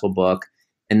successful book.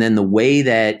 And then the way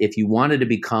that if you wanted to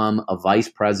become a vice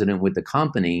president with the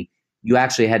company, you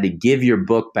actually had to give your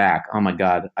book back. Oh my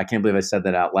God, I can't believe I said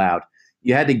that out loud.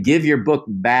 You had to give your book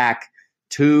back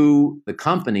to the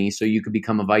company so you could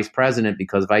become a vice president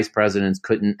because vice presidents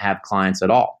couldn't have clients at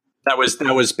all. That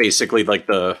was basically like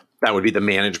that would be the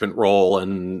management role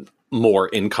and more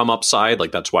income upside.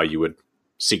 Like that's why you would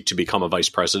seek to become a vice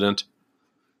president.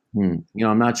 I'm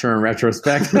not sure in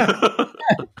retrospect.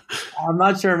 I'm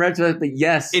not sure in retrospect, but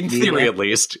yes. In theory, at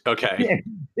least. Okay.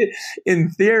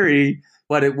 In theory,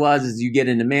 what it was is you get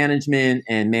into management,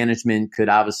 and management could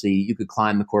obviously, you could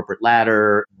climb the corporate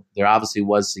ladder, there obviously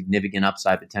was significant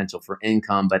upside potential for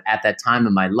income. But at that time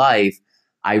in my life,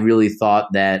 I really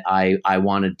thought that I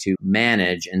wanted to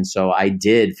manage. And so I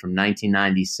did from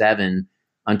 1997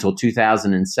 until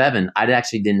 2007. I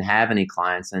actually didn't have any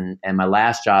clients. And my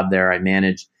last job there, I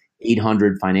managed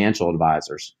 800 financial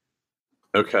advisors.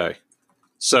 Okay.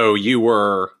 So you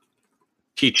were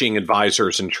teaching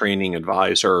advisors and training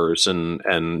advisors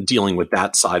and dealing with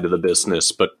that side of the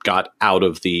business, but got out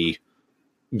of the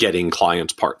getting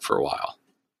clients part for a while.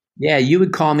 Yeah, you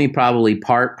would call me probably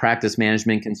part practice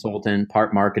management consultant,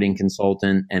 part marketing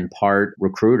consultant, and part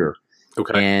recruiter.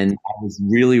 Okay. And I was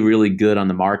really, really good on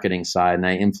the marketing side, and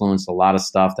I influenced a lot of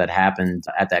stuff that happened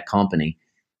at that company.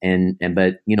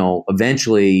 But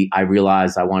eventually I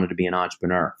realized I wanted to be an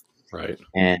entrepreneur. Right.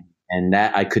 And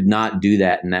that I could not do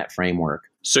that in that framework.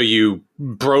 So you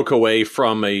broke away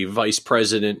from a vice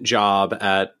president job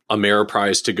at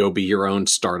Ameriprise to go be your own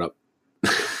startup.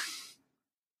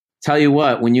 Tell you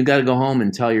what, when you got to go home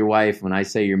and tell your wife, when I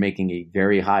say you're making a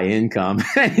very high income,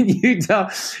 and you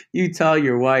tell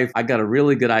your wife, I got a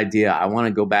really good idea. I want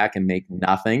to go back and make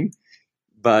nothing,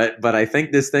 but I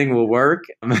think this thing will work.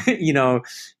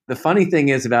 The funny thing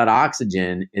is about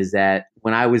Oxygen is that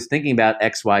when I was thinking about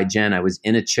XYGen, I was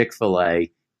in a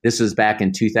Chick-fil-A. This was back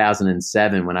in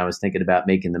 2007 when I was thinking about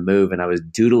making the move, and I was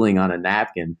doodling on a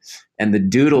napkin, and the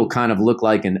doodle kind of looked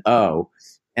like an O.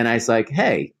 And I was like,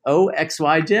 hey,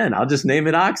 OXYGen, I'll just name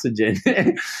it Oxygen.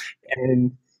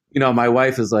 And, my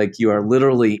wife is like, you are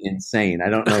literally insane. I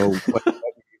don't know what you're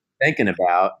thinking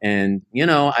about. And,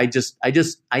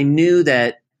 I knew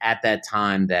that at that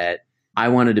time that I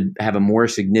wanted to have a more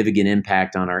significant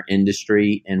impact on our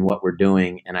industry and what we're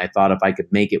doing. And I thought if I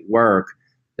could make it work,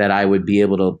 that I would be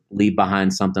able to leave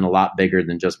behind something a lot bigger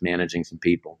than just managing some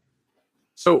people.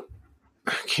 So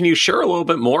can you share a little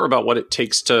bit more about what it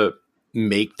takes to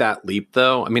make that leap,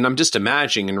 though? I mean, I'm just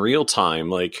imagining in real time,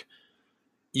 like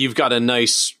you've got a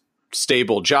nice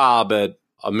stable job at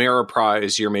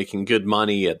Ameriprise, you're making good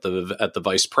money at the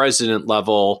vice president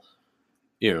level.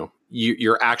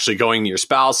 You're actually going to your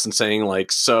spouse and saying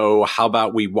like, so how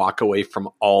about we walk away from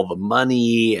all the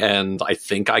money? And I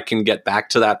think I can get back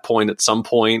to that point at some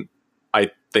point. I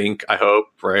hope,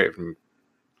 right?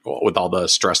 With all the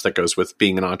stress that goes with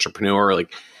being an entrepreneur,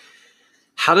 like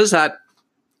how does that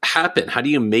happen? How do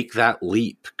you make that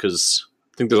leap? Because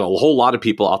I think there's a whole lot of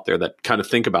people out there that kind of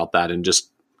think about that and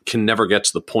just can never get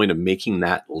to the point of making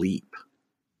that leap.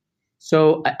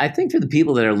 So I think for the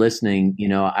people that are listening,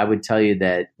 I would tell you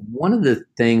that one of the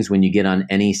things when you get on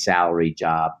any salary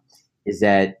job is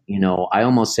that, I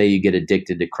almost say you get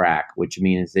addicted to crack, which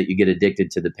means that you get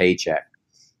addicted to the paycheck.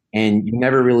 And you're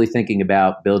never really thinking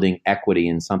about building equity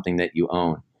in something that you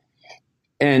own.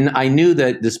 And I knew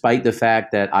that despite the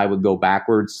fact that I would go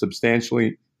backwards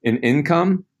substantially in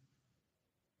income,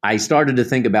 I started to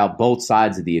think about both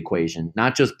sides of the equation,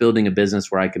 not just building a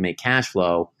business where I could make cash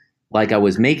flow like I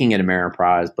was making at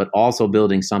Ameriprise, but also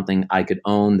building something I could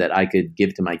own that I could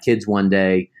give to my kids one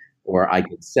day or I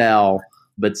could sell,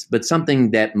 but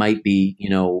something that might be,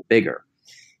 bigger.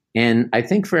 And I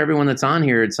think for everyone that's on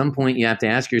here, at some point you have to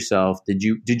ask yourself, did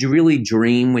you really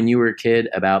dream when you were a kid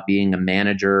about being a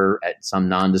manager at some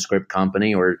nondescript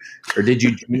company, or did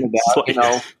you dream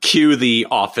about, cue the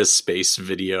Office Space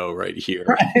video right here.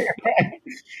 Right.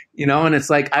 And it's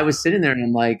like, I was sitting there and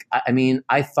I'm like,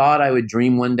 I thought I would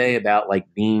dream one day about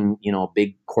like being, a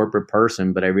big corporate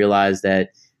person, but I realized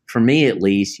that for me, at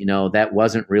least, that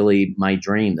wasn't really my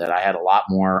dream, that I had a lot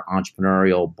more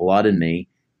entrepreneurial blood in me.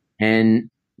 And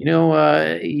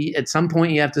at some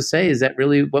point you have to say, is that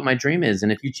really what my dream is?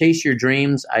 And if you chase your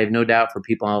dreams, I have no doubt for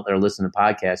people out there listening to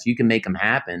podcasts, you can make them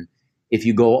happen if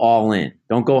you go all in.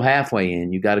 Don't go halfway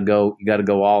in. You got to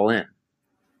go all in.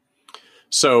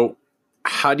 So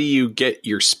how do you get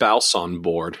your spouse on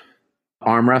board?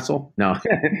 Arm wrestle? No.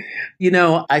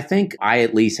 I think I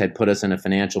at least had put us in a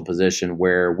financial position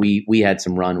where we had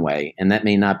some runway, and that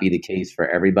may not be the case for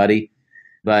everybody.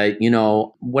 But,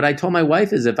 what I told my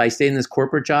wife is if I stayed in this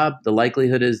corporate job, the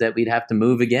likelihood is that we'd have to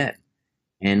move again.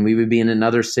 And we would be in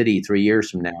another city 3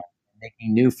 years from now,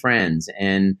 making new friends.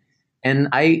 And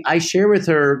I share with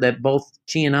her that both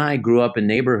she and I grew up in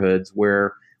neighborhoods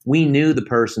where we knew the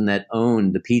person that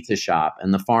owned the pizza shop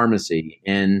and the pharmacy.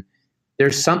 And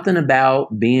there's something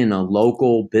about being a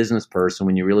local business person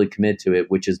when you really commit to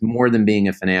it, which is more than being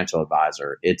a financial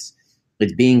advisor. It's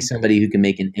being somebody who can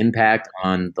make an impact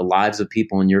on the lives of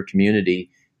people in your community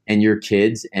and your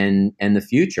kids and the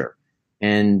future.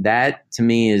 And that to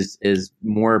me is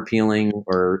more appealing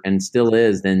and still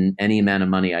is than any amount of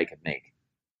money I could make.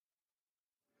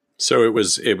 So it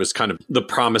was kind of the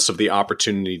promise of the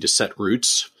opportunity to set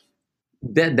roots.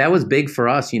 That was big for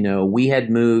us. We had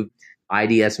moved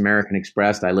IDS American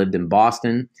Express. I lived in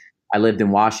Boston. I lived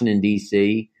in Washington,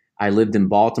 D.C. I lived in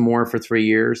Baltimore for 3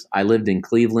 years. I lived in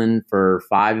Cleveland for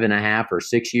 5.5 or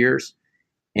 6 years.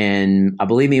 And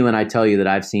believe me when I tell you that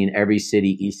I've seen every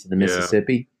city east of the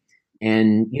Mississippi.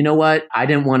 And you know what? I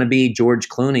didn't want to be George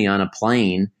Clooney on a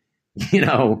plane, for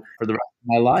the rest of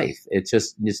my life.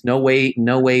 It's no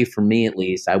way for me, at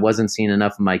least. I wasn't seeing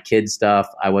enough of my kids' stuff.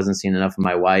 I wasn't seeing enough of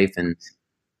my wife. And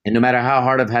no matter how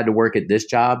hard I've had to work at this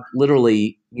job,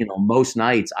 literally, most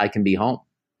nights I can be home.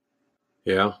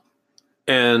 Yeah.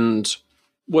 And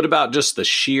what about just the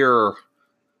sheer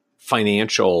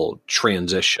financial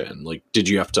transition? Like, did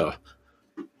you have to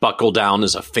buckle down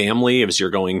as a family as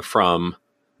you're going from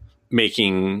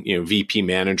making, VP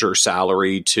manager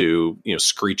salary to,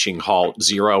 screeching halt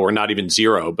zero, or not even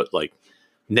zero, but like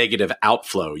negative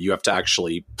outflow? You have to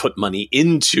actually put money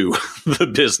into the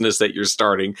business that you're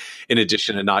starting in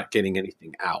addition to not getting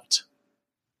anything out.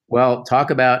 Well, talk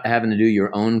about having to do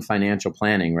your own financial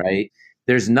planning, right?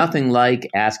 There's nothing like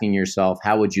asking yourself,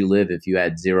 how would you live if you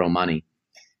had zero money?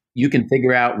 You can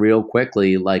figure out real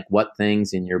quickly, like what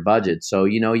things in your budget. So,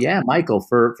 Michael,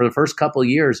 for the first couple of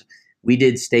years, we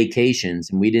did staycations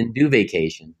and we didn't do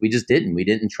vacations. We just didn't. We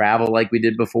didn't travel like we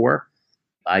did before.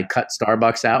 I cut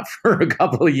Starbucks out for a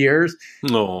couple of years.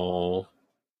 No.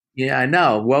 Yeah, I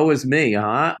know. Woe is me,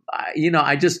 huh?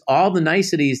 I just, all the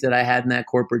niceties that I had in that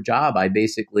corporate job, I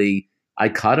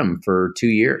cut them for 2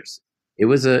 years. It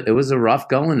was a rough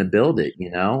going to build it,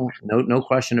 no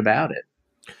question about it.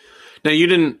 Now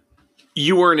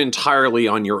you weren't entirely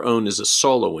on your own as a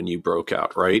solo when you broke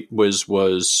out, right?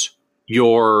 Was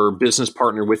your business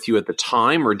partner with you at the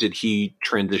time, or did he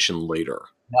transition later?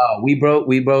 No,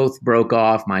 we both broke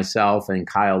off, myself and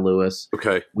Kyle Lewis.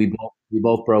 Okay. We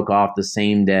both broke off the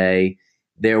same day.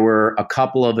 There were a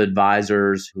couple of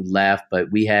advisors who left,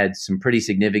 but we had some pretty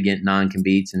significant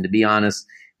non-competes. And to be honest,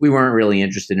 we weren't really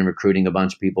interested in recruiting a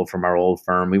bunch of people from our old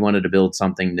firm. We wanted to build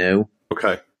something new.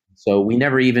 Okay. So we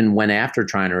never even went after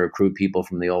trying to recruit people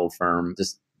from the old firm.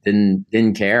 Just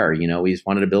didn't care. We just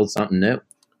wanted to build something new.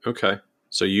 Okay.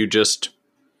 So you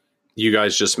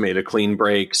guys just made a clean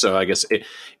break. So I guess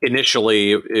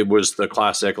initially it was the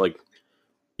classic, like,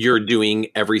 you're doing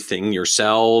everything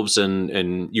yourselves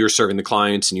and you're serving the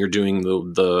clients and you're doing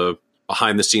the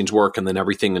behind the scenes work and then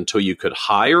everything until you could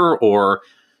hire? Or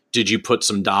did you put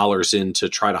some dollars in to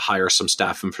try to hire some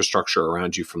staff infrastructure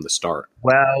around you from the start?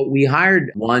 Well, we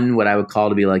hired one, what I would call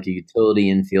to be like a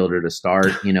utility infielder to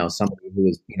start, somebody who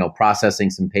was, processing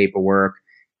some paperwork.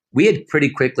 We had pretty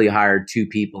quickly hired 2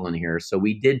 people in here. So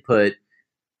we did put,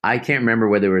 I can't remember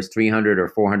whether it was $300,000 or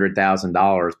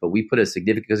 $400,000, but we put a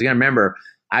significant, because you got to remember,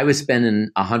 I was spending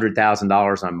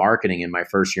 $100,000 on marketing in my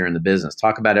first year in the business.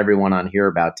 Talk about everyone on here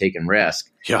about taking risk.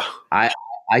 Yeah.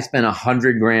 I spent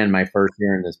 $100,000 my first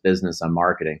year in this business on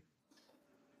marketing.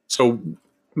 So,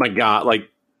 my God, like,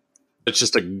 it's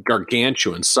just a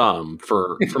gargantuan sum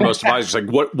for most advisors. Like,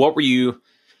 what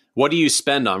do you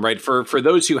spend on, right? For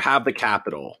those who have the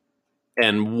capital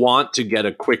and want to get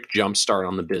a quick jump start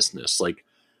on the business, like,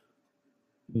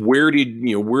 where do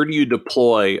you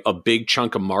deploy a big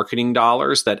chunk of marketing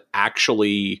dollars that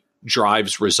actually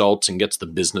drives results and gets the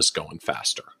business going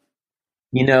faster?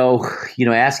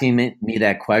 Asking me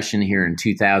that question here in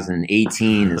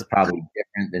 2018 is probably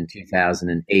different than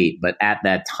 2008. But at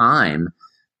that time,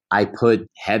 I put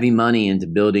heavy money into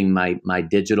building my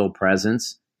digital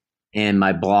presence and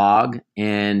my blog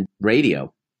and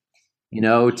radio.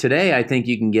 Today I think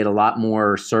you can get a lot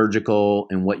more surgical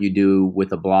in what you do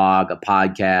with a blog, a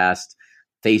podcast,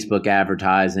 Facebook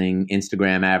advertising,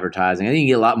 Instagram advertising. I think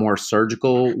you get a lot more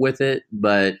surgical with it.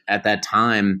 But at that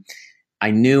time,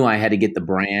 I knew I had to get the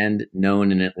brand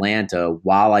known in Atlanta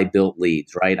while I built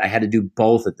leads, right? I had to do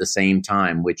both at the same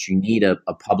time, which you need a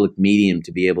public medium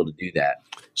to be able to do that.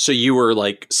 So you were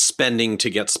like spending to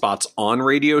get spots on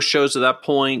radio shows at that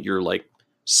point? You're like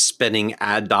spending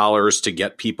ad dollars to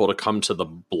get people to come to the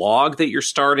blog that you're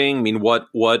starting? I mean, what?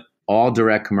 All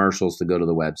direct commercials to go to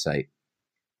the website.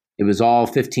 It was all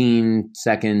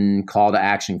 15-second call to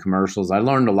action commercials. I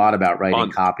learned a lot about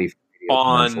writing copy.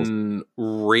 On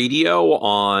radio,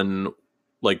 on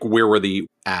like, where were the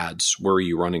ads? Where were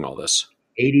you running all this?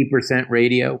 80%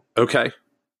 radio. Okay.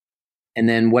 And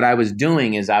then what I was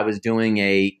doing is I was doing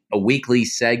a weekly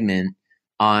segment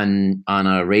on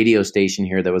a radio station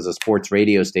here. There was a sports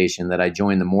radio station that I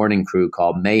joined the morning crew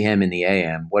called Mayhem in the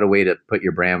AM. What a way to put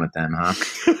your brand with them,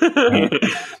 huh?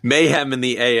 Mayhem in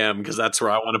the AM, because that's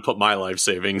where I want to put my life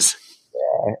savings.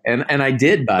 And I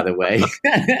did, by the way.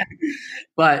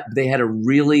 But they had a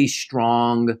really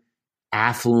strong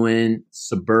affluent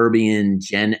suburban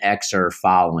Gen Xer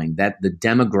following. That the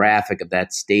demographic of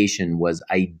that station was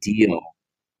ideal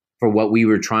for what we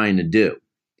were trying to do.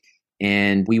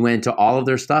 And we went to all of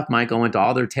their stuff. Michael went to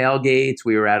all their tailgates.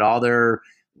 We were at all their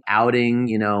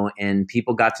outing, and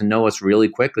people got to know us really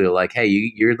quickly. They're like, hey,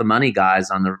 you're the money guys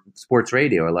on the sports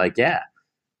radio. We're like, yeah.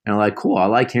 And I'm like, cool. I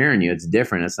like hearing you. It's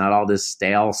different. It's not all this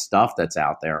stale stuff that's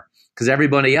out there. Because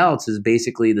everybody else is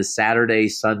basically the Saturday,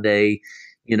 Sunday,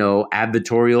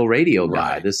 advertorial radio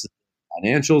guy. Right. This is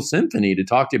Financial Symphony to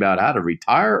talk to you about how to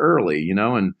retire early,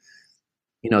 and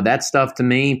that stuff to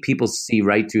me, people see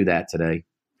right through that today.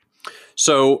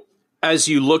 So as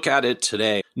you look at it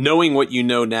today, knowing what you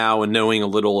know now and knowing a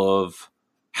little of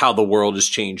how the world has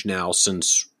changed now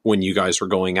since when you guys were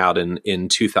going out in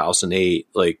 2008,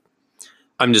 like,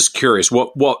 I'm just curious,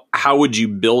 how would you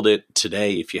build it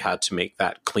today if you had to make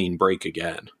that clean break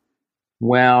again?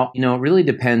 Well, it really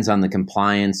depends on the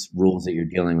compliance rules that you're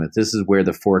dealing with. This is where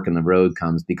the fork in the road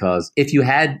comes, because if you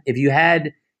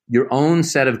had your own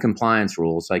set of compliance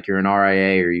rules, like you're an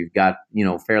RIA or you've got,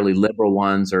 fairly liberal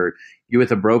ones, or you're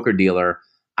with a broker dealer,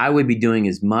 I would be doing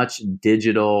as much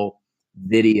digital,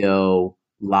 video,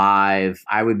 live.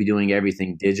 I would be doing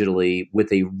everything digitally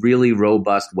with a really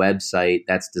robust website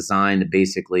that's designed to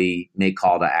basically make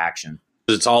call to action.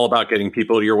 It's all about getting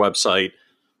people to your website,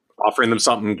 offering them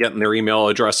something, getting their email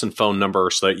address and phone number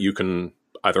so that you can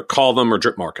either call them or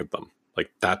drip market them.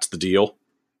 Like, that's the deal.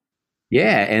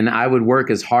 Yeah. And I would work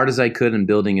as hard as I could in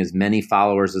building as many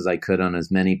followers as I could on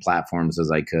as many platforms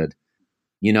as I could,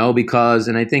 because,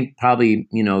 and I think probably,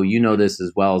 this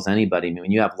as well as anybody. I mean,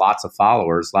 when you have lots of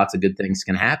followers, lots of good things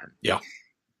can happen. Yeah.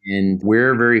 And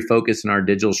we're very focused in our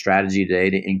digital strategy today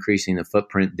to increasing the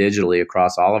footprint digitally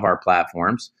across all of our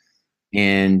platforms,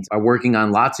 and are working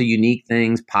on lots of unique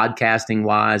things, podcasting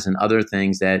wise and other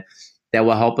things that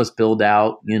will help us build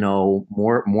out,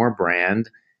 more brand,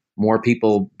 more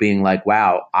people being like,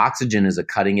 wow, Oxygen is a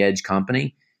cutting edge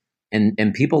company.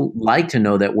 And people like to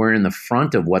know that we're in the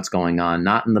front of what's going on,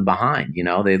 not in the behind.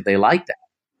 They like that.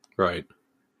 Right.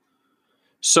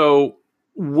 So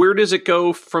where does it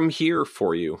go from here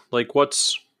for you? Like,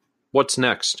 what's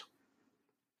next?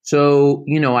 So,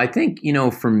 I think,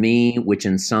 for me, which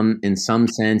in some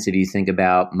sense, if you think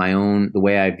about the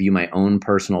way I view my own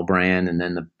personal brand and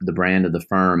then the brand of the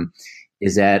firm,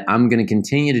 is that I'm going to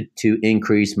continue to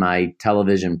increase my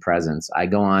television presence. I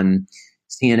go on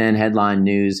CNN headline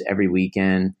news every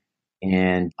weekend,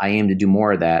 and I aim to do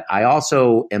more of that. I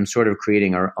also am sort of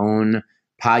creating our own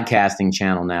podcasting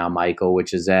channel now, Michael,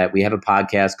 which is that we have a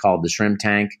podcast called The Shrimp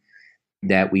Tank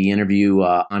that we interview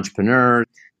entrepreneurs.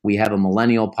 We have a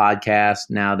millennial podcast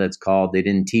now that's called They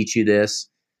Didn't Teach You This.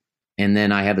 And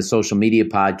then I have a social media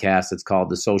podcast that's called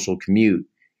The Social Commute.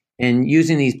 And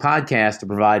using these podcasts to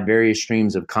provide various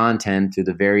streams of content through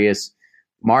the various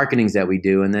marketings that we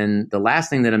do. And then the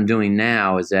last thing that I'm doing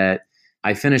now is that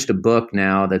I finished a book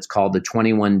now that's called The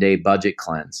 21-Day Budget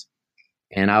Cleanse.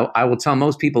 And I will tell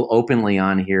most people openly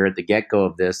on here at the get-go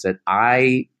of this that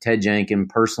I, Ted Jenkin,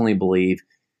 personally believe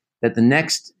that the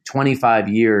next 25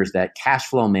 years that cash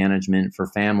flow management for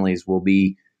families will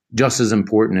be just as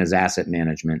important as asset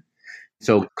management.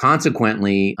 So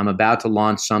consequently, I'm about to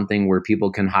launch something where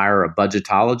people can hire a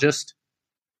budgetologist.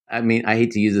 I mean, I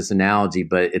hate to use this analogy,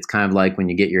 but it's kind of like when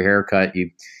you get your hair cut, you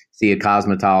see a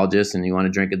cosmetologist and you want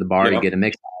to drink at the bar, you get a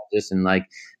mixologist. And like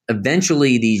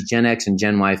eventually these Gen X and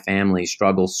Gen Y families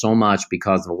struggle so much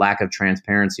because of the lack of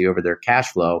transparency over their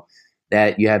cash flow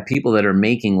that you have people that are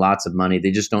making lots of money.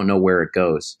 They just don't know where it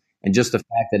goes. And just the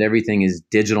fact that everything is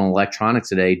digital and electronic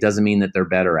today doesn't mean that they're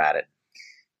better at it.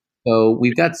 So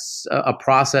we've got a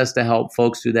process to help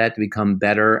folks do that, to become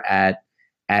better at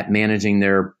managing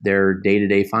their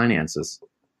day-to-day finances.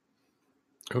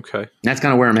 Okay. And that's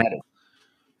kind of where I'm headed.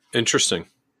 Interesting.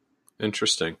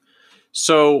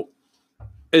 So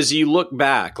as you look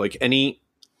back, like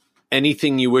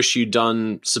anything you wish you'd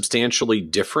done substantially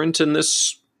different in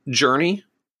this journey?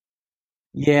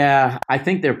 Yeah, I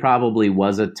think there probably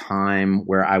was a time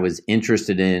where I was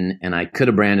interested in, and I could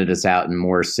have branded us out in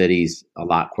more cities a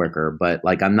lot quicker. But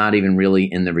like, I'm not even really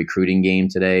in the recruiting game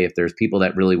today. If there's people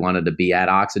that really wanted to be at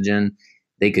Oxygen,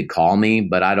 they could call me,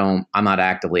 but I'm not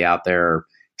actively out there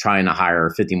trying to hire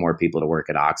 50 more people to work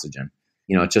at Oxygen.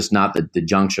 It's just not the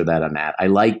juncture that I'm at. I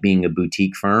like being a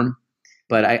boutique firm,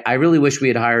 but I really wish we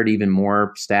had hired even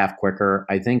more staff quicker.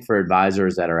 I think for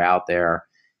advisors that are out there,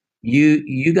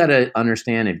 you got to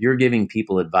understand, if you're giving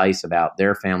people advice about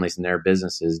their families and their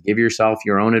businesses, give yourself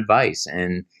your own advice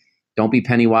and don't be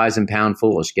penny wise and pound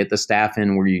foolish. Get the staff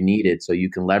in where you need it so you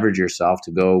can leverage yourself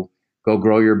to go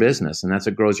grow your business. And that's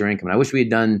what grows your income. And I wish we had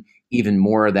done even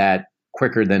more of that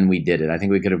quicker than we did it. I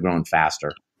think we could have grown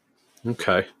faster.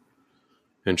 Okay.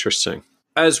 Interesting.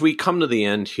 As we come to the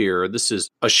end here, this is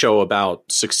a show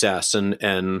about success.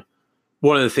 And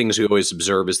one of the things we always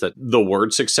observe is that the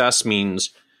word success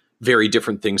means very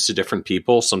different things to different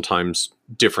people, sometimes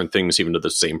different things even to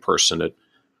the same person at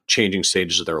changing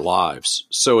stages of their lives.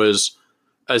 So as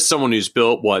someone who's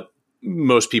built what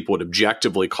most people would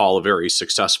objectively call a very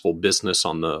successful business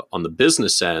on the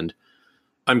business end,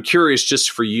 I'm curious,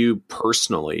 just for you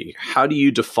personally, how do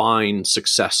you define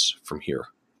success from here?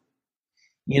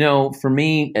 For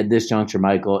me at this juncture,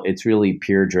 Michael, it's really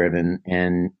peer driven.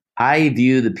 And I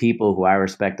view the people who I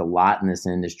respect a lot in this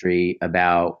industry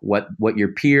about what your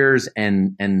peers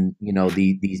and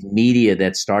these media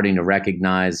that's starting to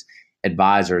recognize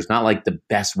advisors, not like the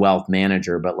best wealth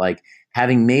manager, but like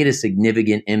having made a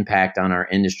significant impact on our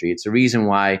industry. It's the reason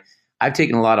why I've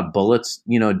taken a lot of bullets,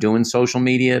 doing social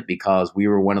media, because we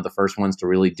were one of the first ones to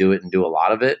really do it and do a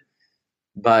lot of it.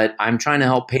 But I'm trying to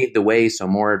help pave the way so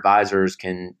more advisors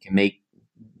can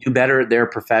do better at their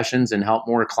professions and help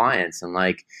more clients. And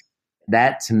like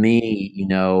that to me,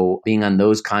 being on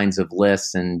those kinds of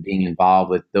lists and being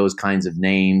involved with those kinds of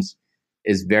names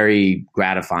is very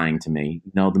gratifying to me.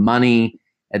 The money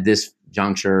at this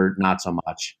juncture, not so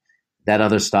much. That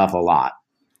other stuff, a lot.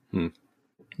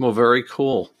 Well, very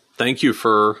cool. Thank you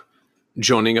for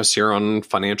joining us here on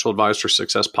Financial Advisor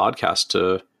Success Podcast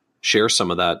to share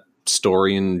some of that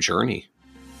story and journey.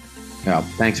 Yeah,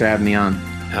 thanks for having me on.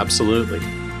 Absolutely.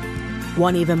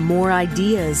 Want even more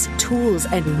ideas, tools,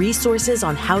 and resources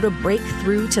on how to break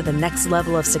through to the next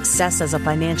level of success as a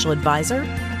financial advisor?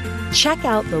 Check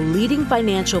out the leading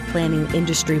financial planning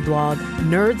industry blog,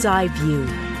 Nerd's Eye View,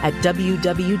 at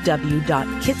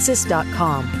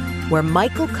www.kitces.com, where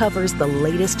Michael covers the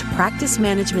latest practice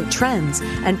management trends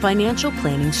and financial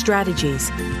planning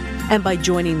strategies. And by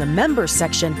joining the members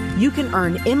section, you can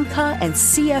earn IMCA and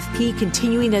CFP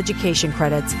continuing education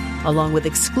credits, along with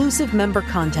exclusive member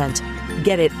content.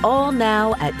 Get it all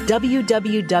now at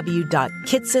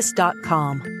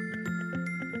www.kitces.com.